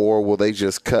 Or will they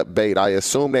just cut bait? I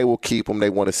assume they will keep him. They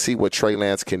want to see what Trey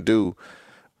Lance can do.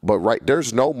 But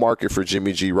there's no market for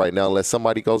Jimmy G right now unless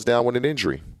somebody goes down with an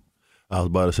injury. I was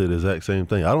about to say the exact same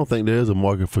thing. I don't think there is a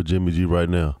market for Jimmy G right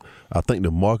now. I think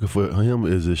the market for him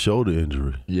is a shoulder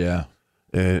injury. Yeah.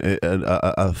 And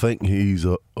I think he's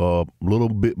a little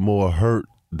bit more hurt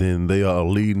than they are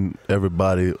leading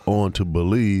everybody on to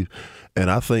believe.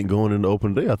 And I think going into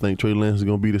open day, I think Trey Lance is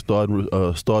going to be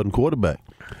the starting quarterback.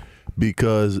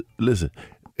 Because listen,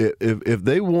 if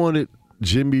they wanted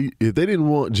Jimmy, if they didn't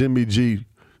want Jimmy G,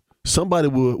 somebody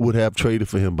would have traded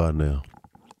for him by now.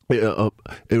 It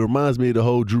reminds me of the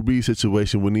whole Drew Brees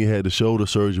situation when he had the shoulder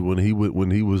surgery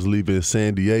when he was leaving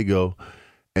San Diego,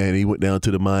 and he went down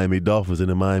to the Miami Dolphins, and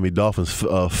the Miami Dolphins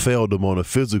failed him on a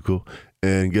physical,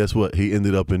 and guess what? He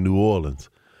ended up in New Orleans.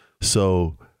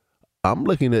 So I'm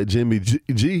looking at Jimmy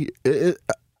G.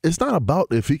 It's not about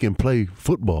if he can play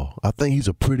football. I think he's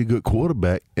a pretty good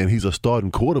quarterback, and he's a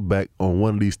starting quarterback on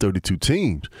one of these 32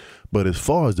 teams. But as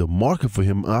far as the market for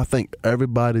him, I think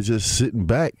everybody's just sitting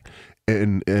back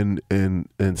and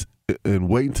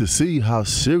waiting to see how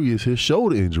serious his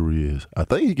shoulder injury is. I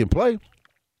think he can play,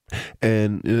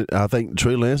 and I think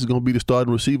Trey Lance is going to be the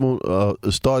starting receiver,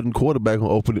 starting quarterback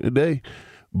on opening today.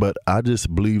 But I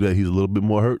just believe that he's a little bit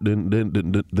more hurt than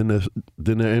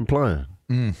they're implying.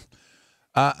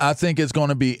 I think it's going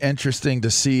to be interesting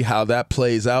to see how that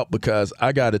plays out, because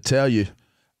I got to tell you,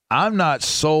 I'm not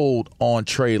sold on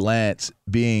Trey Lance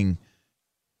being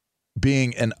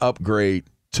an upgrade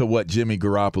to what Jimmy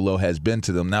Garoppolo has been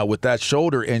to them. Now, with that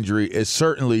shoulder injury, it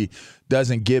certainly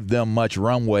doesn't give them much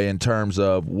runway in terms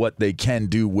of what they can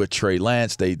do with Trey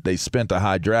Lance. They spent a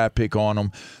high draft pick on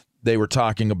him. They were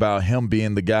talking about him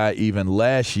being the guy even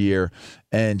last year,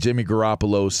 and Jimmy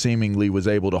Garoppolo seemingly was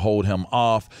able to hold him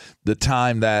off. The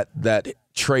time that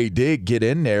Trey did get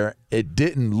in there, it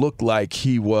didn't look like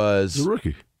he was a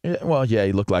rookie. Well, yeah,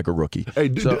 he looked like a rookie. Hey,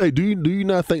 do you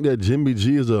not think that Jimmy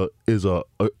G is a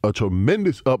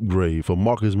tremendous upgrade for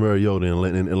Marcus Mariota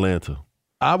in Atlanta?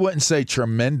 I wouldn't say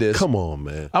tremendous. Come on,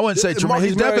 man. I wouldn't say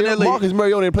tremendous. Marcus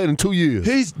Mariota ain't played in 2 years.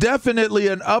 He's definitely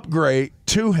an upgrade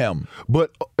to him.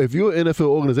 But if you're an NFL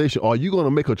organization, are you going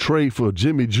to make a trade for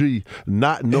Jimmy G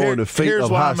not knowing the fate of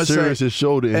how serious his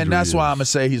shoulder injury is? And that's why I'm going to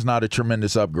say he's not a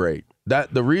tremendous upgrade.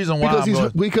 That the reason why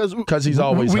because he's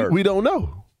always hurt. We don't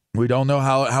know. We don't know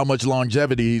how much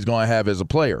longevity he's going to have as a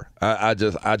player. I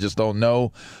just don't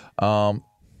know,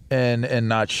 and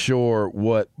not sure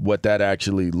what that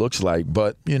actually looks like.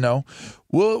 But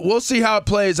we'll see how it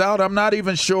plays out. I'm not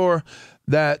even sure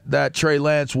that Trey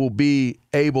Lance will be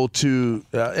able to,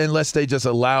 unless they just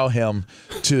allow him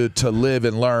to live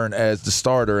and learn as the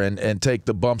starter and take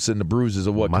the bumps and the bruises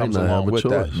of what comes along with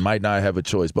that. Might not have a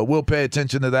choice. But we'll pay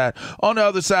attention to that. On the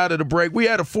other side of the break, we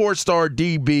had a 4-star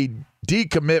DB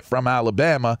decommit from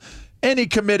Alabama, and he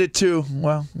committed to,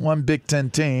 one Big Ten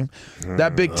team.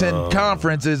 That Big Ten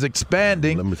conference is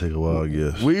expanding. Let me take a wild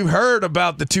guess. We've heard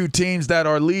about the 2 teams that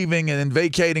are leaving and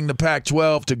vacating the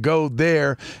Pac-12 to go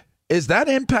there. Is that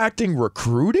impacting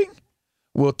recruiting?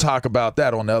 We'll talk about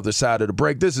that on the other side of the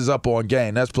break. This is Up on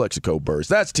Game. That's Plexico Burst.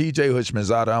 That's TJ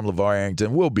Hushmanzada. I'm LeVar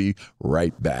Arrington. We'll be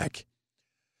right back.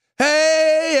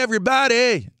 Hey,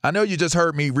 everybody. I know you just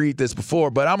heard me read this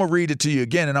before, but I'm going to read it to you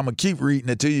again, and I'm going to keep reading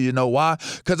it to you. You know why?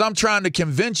 Because I'm trying to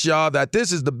convince y'all that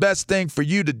this is the best thing for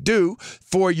you to do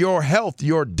for your health,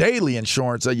 your daily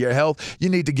insurance of your health. You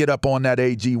need to get up on that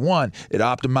AG1. It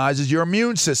optimizes your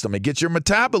immune system. It gets your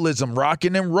metabolism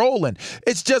rocking and rolling.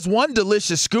 It's just one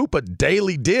delicious scoop, a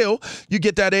daily deal. You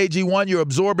get that AG1, you're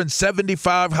absorbing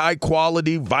 75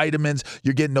 high-quality vitamins.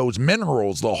 You're getting those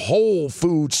minerals, the whole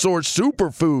food source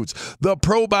superfoods, the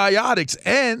probiotics,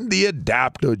 and the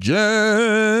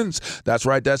adaptogens. That's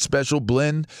right, that special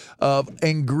blend of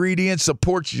ingredients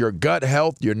supports your gut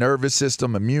health, your nervous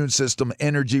system, immune system,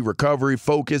 energy, recovery,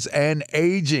 focus, and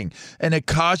aging. And it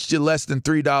costs you less than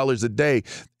 $3 a day.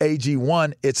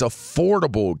 AG1, it's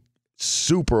affordable.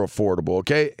 Super affordable,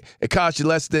 okay? It costs you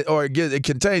less than, or it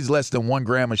contains less than 1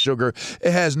 gram of sugar. It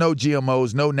has no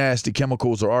GMOs, no nasty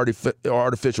chemicals or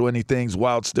artificial anythings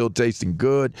while it's still tasting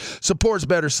good. Supports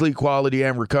better sleep quality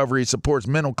and recovery. Supports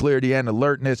mental clarity and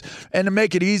alertness. And to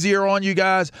make it easier on you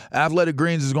guys, Athletic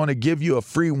Greens is going to give you a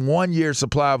free 1-year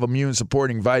supply of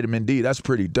immune-supporting vitamin D. That's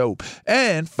pretty dope.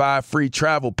 And 5 free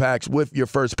travel packs with your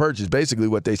first purchase. Basically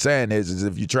what they're saying is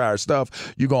if you try our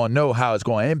stuff, you're going to know how it's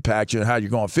going to impact you and how you're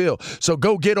going to feel. So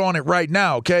go get on it right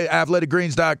now, okay?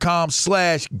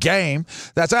 athleticgreens.com/game.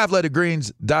 That's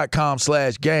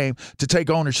athleticgreens.com/game to take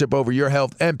ownership over your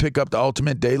health and pick up the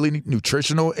ultimate daily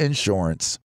nutritional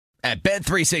insurance. At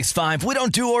Bet365, we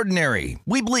don't do ordinary.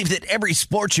 We believe that every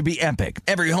sport should be epic.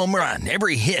 Every home run,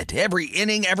 every hit, every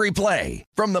inning, every play.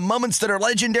 From the moments that are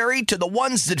legendary to the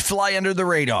ones that fly under the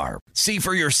radar. See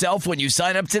for yourself when you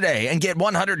sign up today and get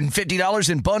 $150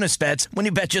 in bonus bets when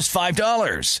you bet just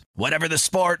 $5. Whatever the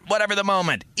sport, whatever the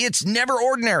moment, it's never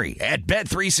ordinary at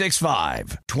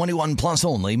Bet365. 21 plus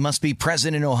only. Must be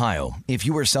present in Ohio. If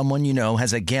you or someone you know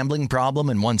has a gambling problem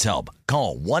and wants help,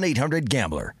 call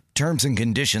 1-800-GAMBLER. Terms and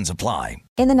conditions apply.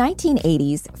 In the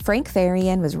 1980s, Frank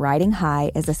Farian was riding high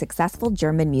as a successful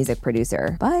German music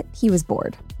producer, but he was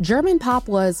bored. German pop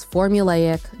was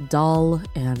formulaic, dull,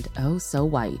 and oh so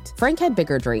white. Frank had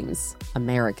bigger dreams,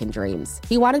 American dreams.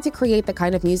 He wanted to create the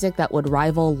kind of music that would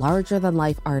rival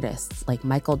larger-than-life artists like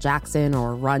Michael Jackson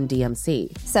or Run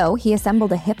DMC. So he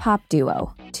assembled a hip-hop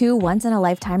duo, 2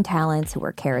 once-in-a-lifetime talents who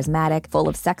were charismatic, full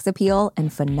of sex appeal,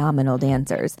 and phenomenal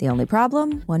dancers. The only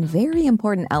problem? One very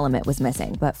important element was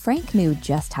missing, but Frank knew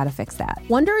just how to fix that.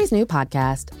 Wondery's new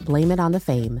podcast, Blame It on the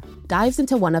Fame, dives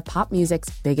into one of pop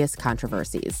music's biggest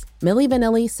controversies. Milli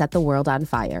Vanilli set the world on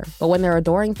fire, but when their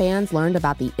adoring fans learned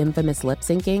about the infamous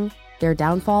lip-syncing, their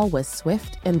downfall was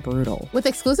swift and brutal. With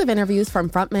exclusive interviews from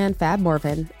frontman Fab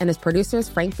Morvan and his producers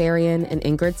Frank Farian and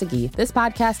Ingrid Segui, this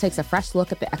podcast takes a fresh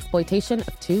look at the exploitation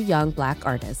of 2 young Black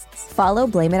artists. Follow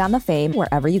Blame It on the Fame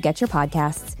wherever you get your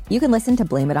podcasts. You can listen to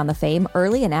Blame It on the Fame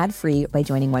early and ad-free by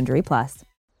joining Wondery Plus.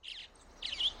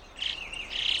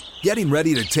 Getting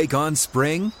ready to take on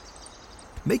spring?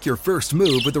 Make your first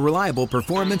move with the reliable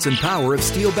performance and power of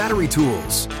Steel battery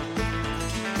tools.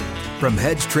 From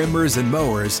hedge trimmers and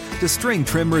mowers to string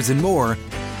trimmers and more,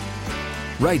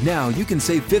 right now you can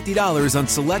save $50 on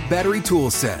select battery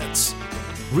tool sets.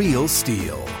 Real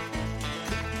Steel.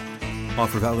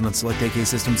 Offer valid on select AK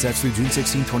system sets through June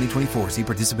 16, 2024. See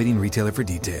participating retailer for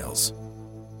details.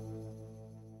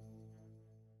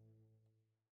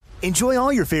 Enjoy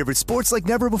all your favorite sports like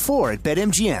never before at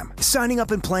BetMGM. Signing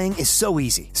up and playing is so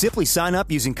easy. Simply sign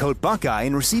up using code Buckeye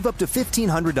and receive up to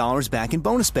 $1,500 back in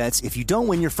bonus bets if you don't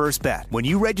win your first bet. When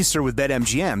you register with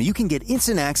BetMGM, you can get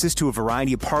instant access to a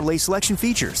variety of parlay selection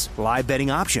features, live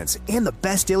betting options, and the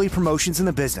best daily promotions in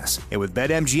the business. And with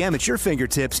BetMGM at your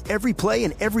fingertips, every play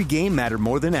and every game matter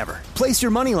more than ever. Place your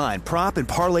moneyline, prop, and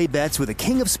parlay bets with the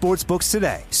king of sportsbooks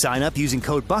today. Sign up using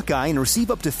code Buckeye and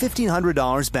receive up to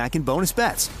 $1,500 back in bonus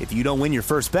bets. If if you don't win your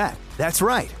first bet. That's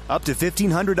right, up to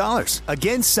 $1,500.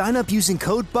 Again, sign up using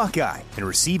code Buckeye and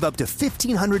receive up to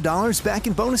 $1,500 back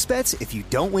in bonus bets if you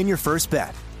don't win your first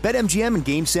bet. BetMGM and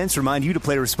GameSense remind you to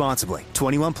play responsibly.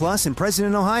 21 plus and present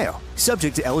in Ohio.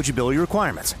 Subject to eligibility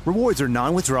requirements. Rewards are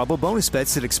non-withdrawable bonus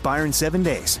bets that expire in 7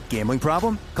 days. Gambling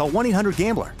problem? Call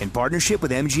 1-800-GAMBLER in partnership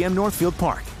with MGM Northfield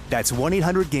Park. That's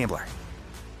 1-800-GAMBLER.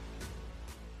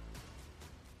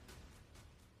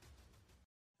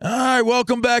 All right,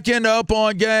 welcome back into Up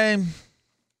On Game.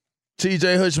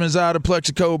 TJ Hushmanzada,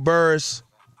 Plexico Burris.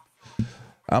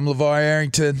 I'm LeVar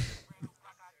Arrington.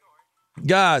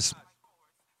 Guys,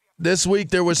 this week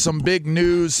there was some big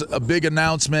news, a big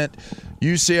announcement.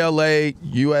 UCLA,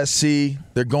 USC,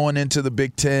 they're going into the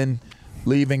Big Ten,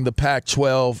 leaving the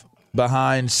Pac-12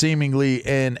 behind, seemingly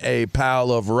in a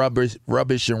pile of rubbish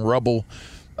and rubble.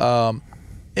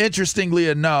 Interestingly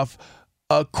enough,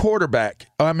 a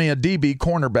DB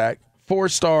cornerback,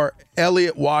 4-star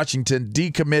Elliott Washington,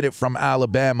 decommitted from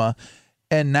Alabama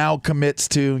and now commits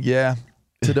to them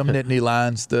Nittany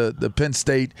Lions. The Penn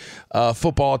State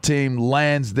football team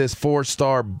lands this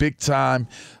 4-star big-time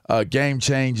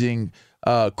game-changing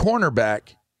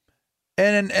cornerback.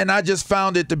 And I just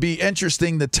found it to be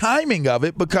interesting, the timing of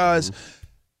it, because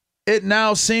it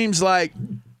now seems like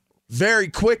very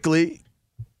quickly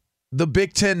the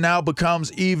Big Ten now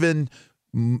becomes even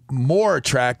more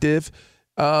attractive.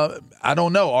 I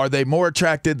don't know. Are they more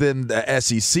attractive than the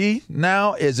SEC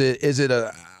now? Is it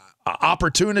a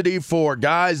opportunity for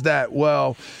guys that,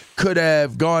 could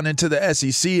have gone into the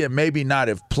SEC and maybe not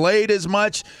have played as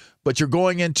much, but you're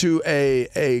going into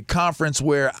a conference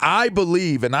where I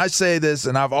believe, and I say this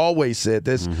and I've always said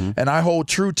this, and I hold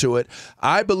true to it,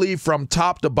 I believe from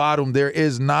top to bottom there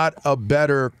is not a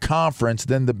better conference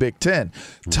than the Big Ten.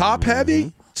 Top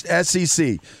heavy,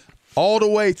 SEC. All the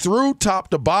way through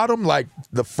top to bottom, like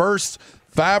the first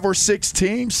 5 or 6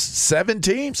 teams, 7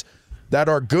 teams that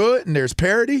are good and there's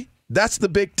parity, that's the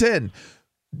Big Ten.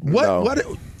 What?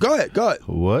 Go ahead.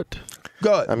 What?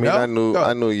 Go ahead. I mean,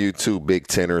 I knew you two Big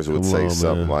Teners would say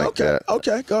something like that.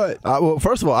 Okay, go ahead. Well,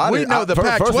 first of all,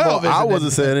 I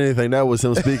wasn't saying anything. That was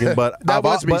him speaking. But I've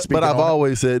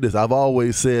always said this. I've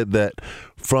always said that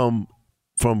from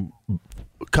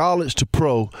college to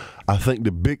pro, I think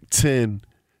the Big Ten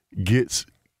gets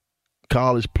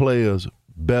college players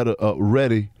better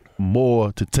ready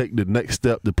more to take the next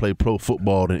step to play pro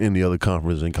football than any other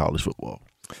conference in college football.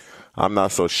 I'm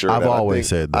not so sure. I've always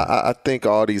said that. I think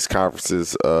all these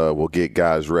conferences will get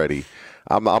guys ready.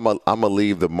 I'm gonna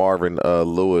leave the Marvin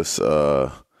Lewis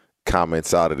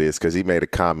comments out of this because he made a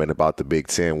comment about the Big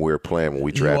Ten we were playing when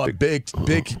we drafted. You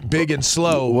want big and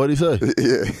slow. What'd he say?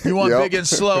 You want big and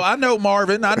slow. I know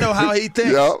Marvin. I know how he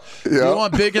thinks. You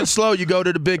want big and slow, you go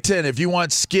to the Big Ten. If you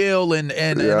want skill and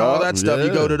all that stuff,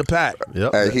 you go to the Pac.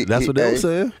 Yep. That's what they were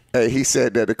saying. Hey, he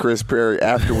said that to Chris Perry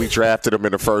after we drafted him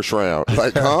in the first round.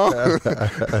 Like, huh?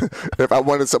 If I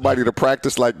wanted somebody to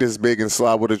practice like this big and slow,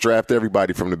 I would have drafted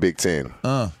everybody from the Big Ten.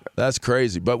 That's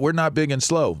crazy. But we're not big and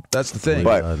slow. That's the thing.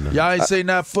 But y'all ain't seen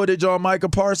that footage on Micah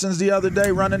Parsons the other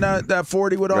day running that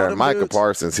 40 with all them Micah dudes?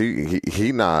 Parsons,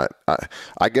 he not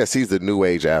I guess he's the new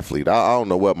age athlete. I don't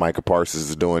know what Micah Parsons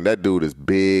is doing. That dude is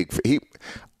big.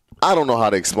 I don't know how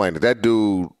to explain it. That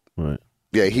dude, right.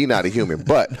 Yeah, he not a human.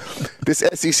 But this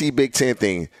SEC Big Ten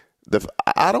thing,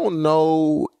 I don't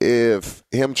know if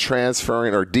him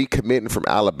transferring or decommitting from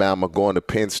Alabama going to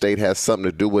Penn State has something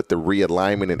to do with the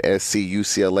realignment in SC,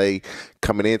 UCLA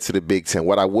coming into the Big Ten.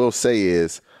 What I will say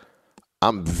is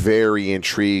I'm very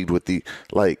intrigued with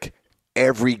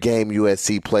every game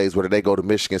USC plays, whether they go to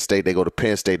Michigan State, they go to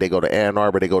Penn State, they go to Ann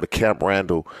Arbor, they go to Camp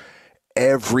Randall.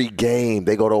 Every game,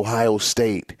 they go to Ohio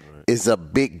State, is a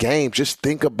big game. Just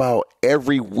think about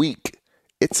every week.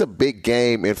 It's a big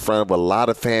game in front of a lot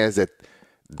of fans that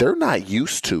they're not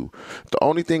used to. The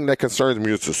only thing that concerns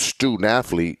me is a student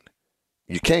athlete.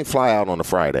 You can't fly out on a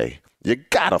Friday. You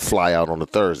got to fly out on a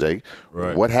Thursday.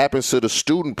 Right. What happens to the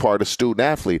student part of student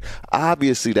athlete?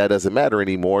 Obviously, that doesn't matter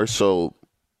anymore, so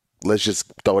let's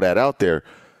just throw that out there.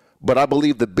 But I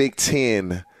believe the Big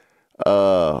Ten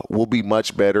will be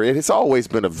much better. It's always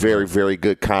been a very, very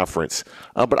good conference.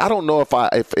 But I don't know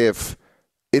if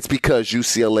it's because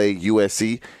UCLA,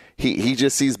 USC, he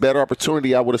just sees better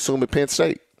opportunity, I would assume, at Penn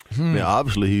State. Yeah,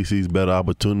 obviously he sees better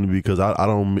opportunity because I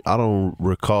don't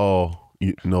recall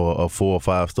a 4 or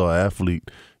 5 star athlete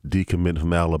decommitted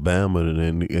from Alabama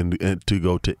and to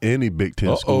go to any Big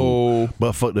Ten school.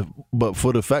 But for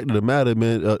the fact of the matter,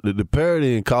 man, the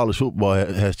parity in college football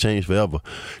has changed forever.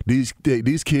 These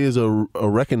kids are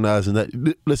recognizing that.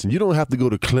 Listen, you don't have to go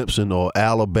to Clemson or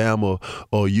Alabama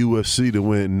or USC to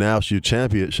win national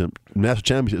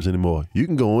championships anymore. You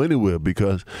can go anywhere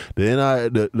because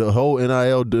the whole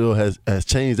NIL deal has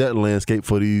changed that landscape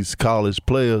for these college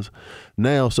players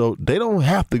now, so they don't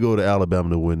have to go to Alabama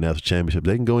to win national championship.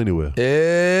 They can go anywhere.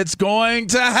 It's going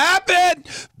to happen.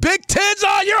 Big Ten's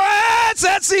on your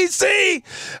ass, SEC.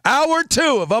 Hour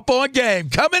 2 of Up On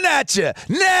Game coming at you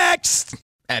next.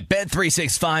 At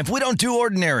Bet365, we don't do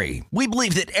ordinary. We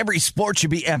believe that every sport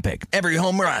should be epic. Every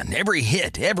home run, every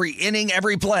hit, every inning,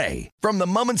 every play. From the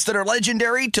moments that are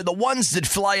legendary to the ones that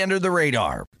fly under the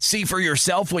radar. See for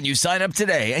yourself when you sign up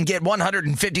today and get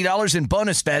 $150 in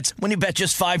bonus bets when you bet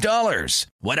just $5.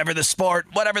 Whatever the sport,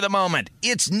 whatever the moment,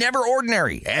 it's never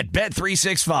ordinary at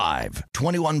Bet365.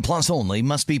 21 plus only.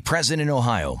 Must be present in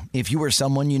Ohio. If you or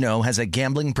someone you know has a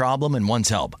gambling problem and wants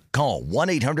help, call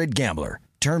 1-800-GAMBLER.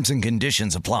 Terms and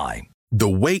conditions apply. The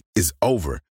wait is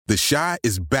over. The Chi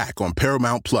is back on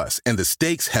Paramount Plus, and the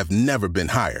stakes have never been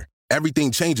higher.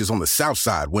 Everything changes on the South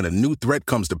Side when a new threat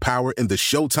comes to power in the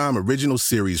Showtime original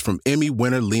series from Emmy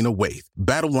winner Lena Waithe.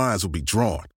 Battle lines will be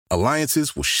drawn,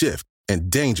 alliances will shift, and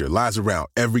danger lies around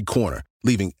every corner,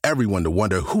 leaving everyone to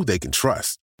wonder who they can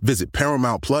trust. Visit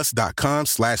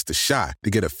ParamountPlus.com/The Chi to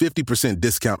get a 50%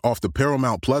 discount off the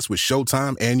Paramount Plus with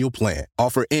Showtime annual plan.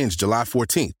 Offer ends July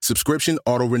 14th. Subscription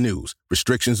auto-renews.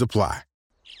 Restrictions apply.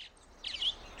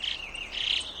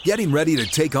 Getting ready to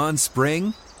take on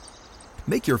spring?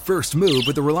 Make your first move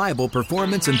with the reliable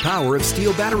performance and power of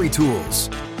Steel battery tools.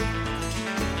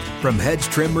 From hedge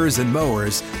trimmers and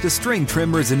mowers to string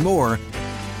trimmers and more,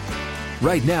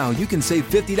 right now you can save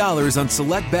 $50 on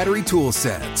select battery tool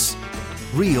sets.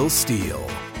 Real Steel.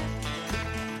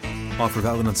 Offer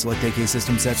valid on select AK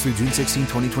system sets through June 16,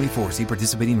 2024. See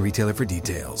participating retailer for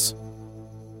details.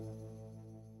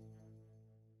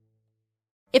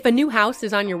 If a new house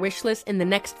is on your wish list in the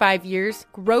next 5 years,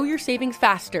 grow your savings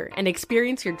faster and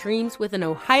experience your dreams with an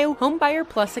Ohio Homebuyer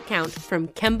Plus account from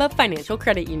Kemba Financial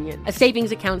Credit Union. A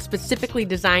savings account specifically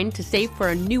designed to save for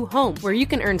a new home where you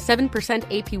can earn 7%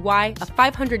 APY,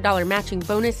 a $500 matching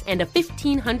bonus, and a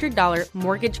 $1,500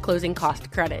 mortgage closing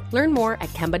cost credit. Learn more at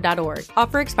Kemba.org.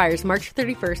 Offer expires March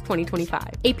 31st, 2025.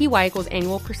 APY equals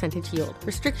annual percentage yield.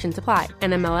 Restrictions apply.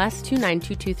 NMLS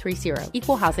 292230.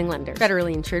 Equal housing lender.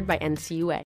 Federally insured by NCUA.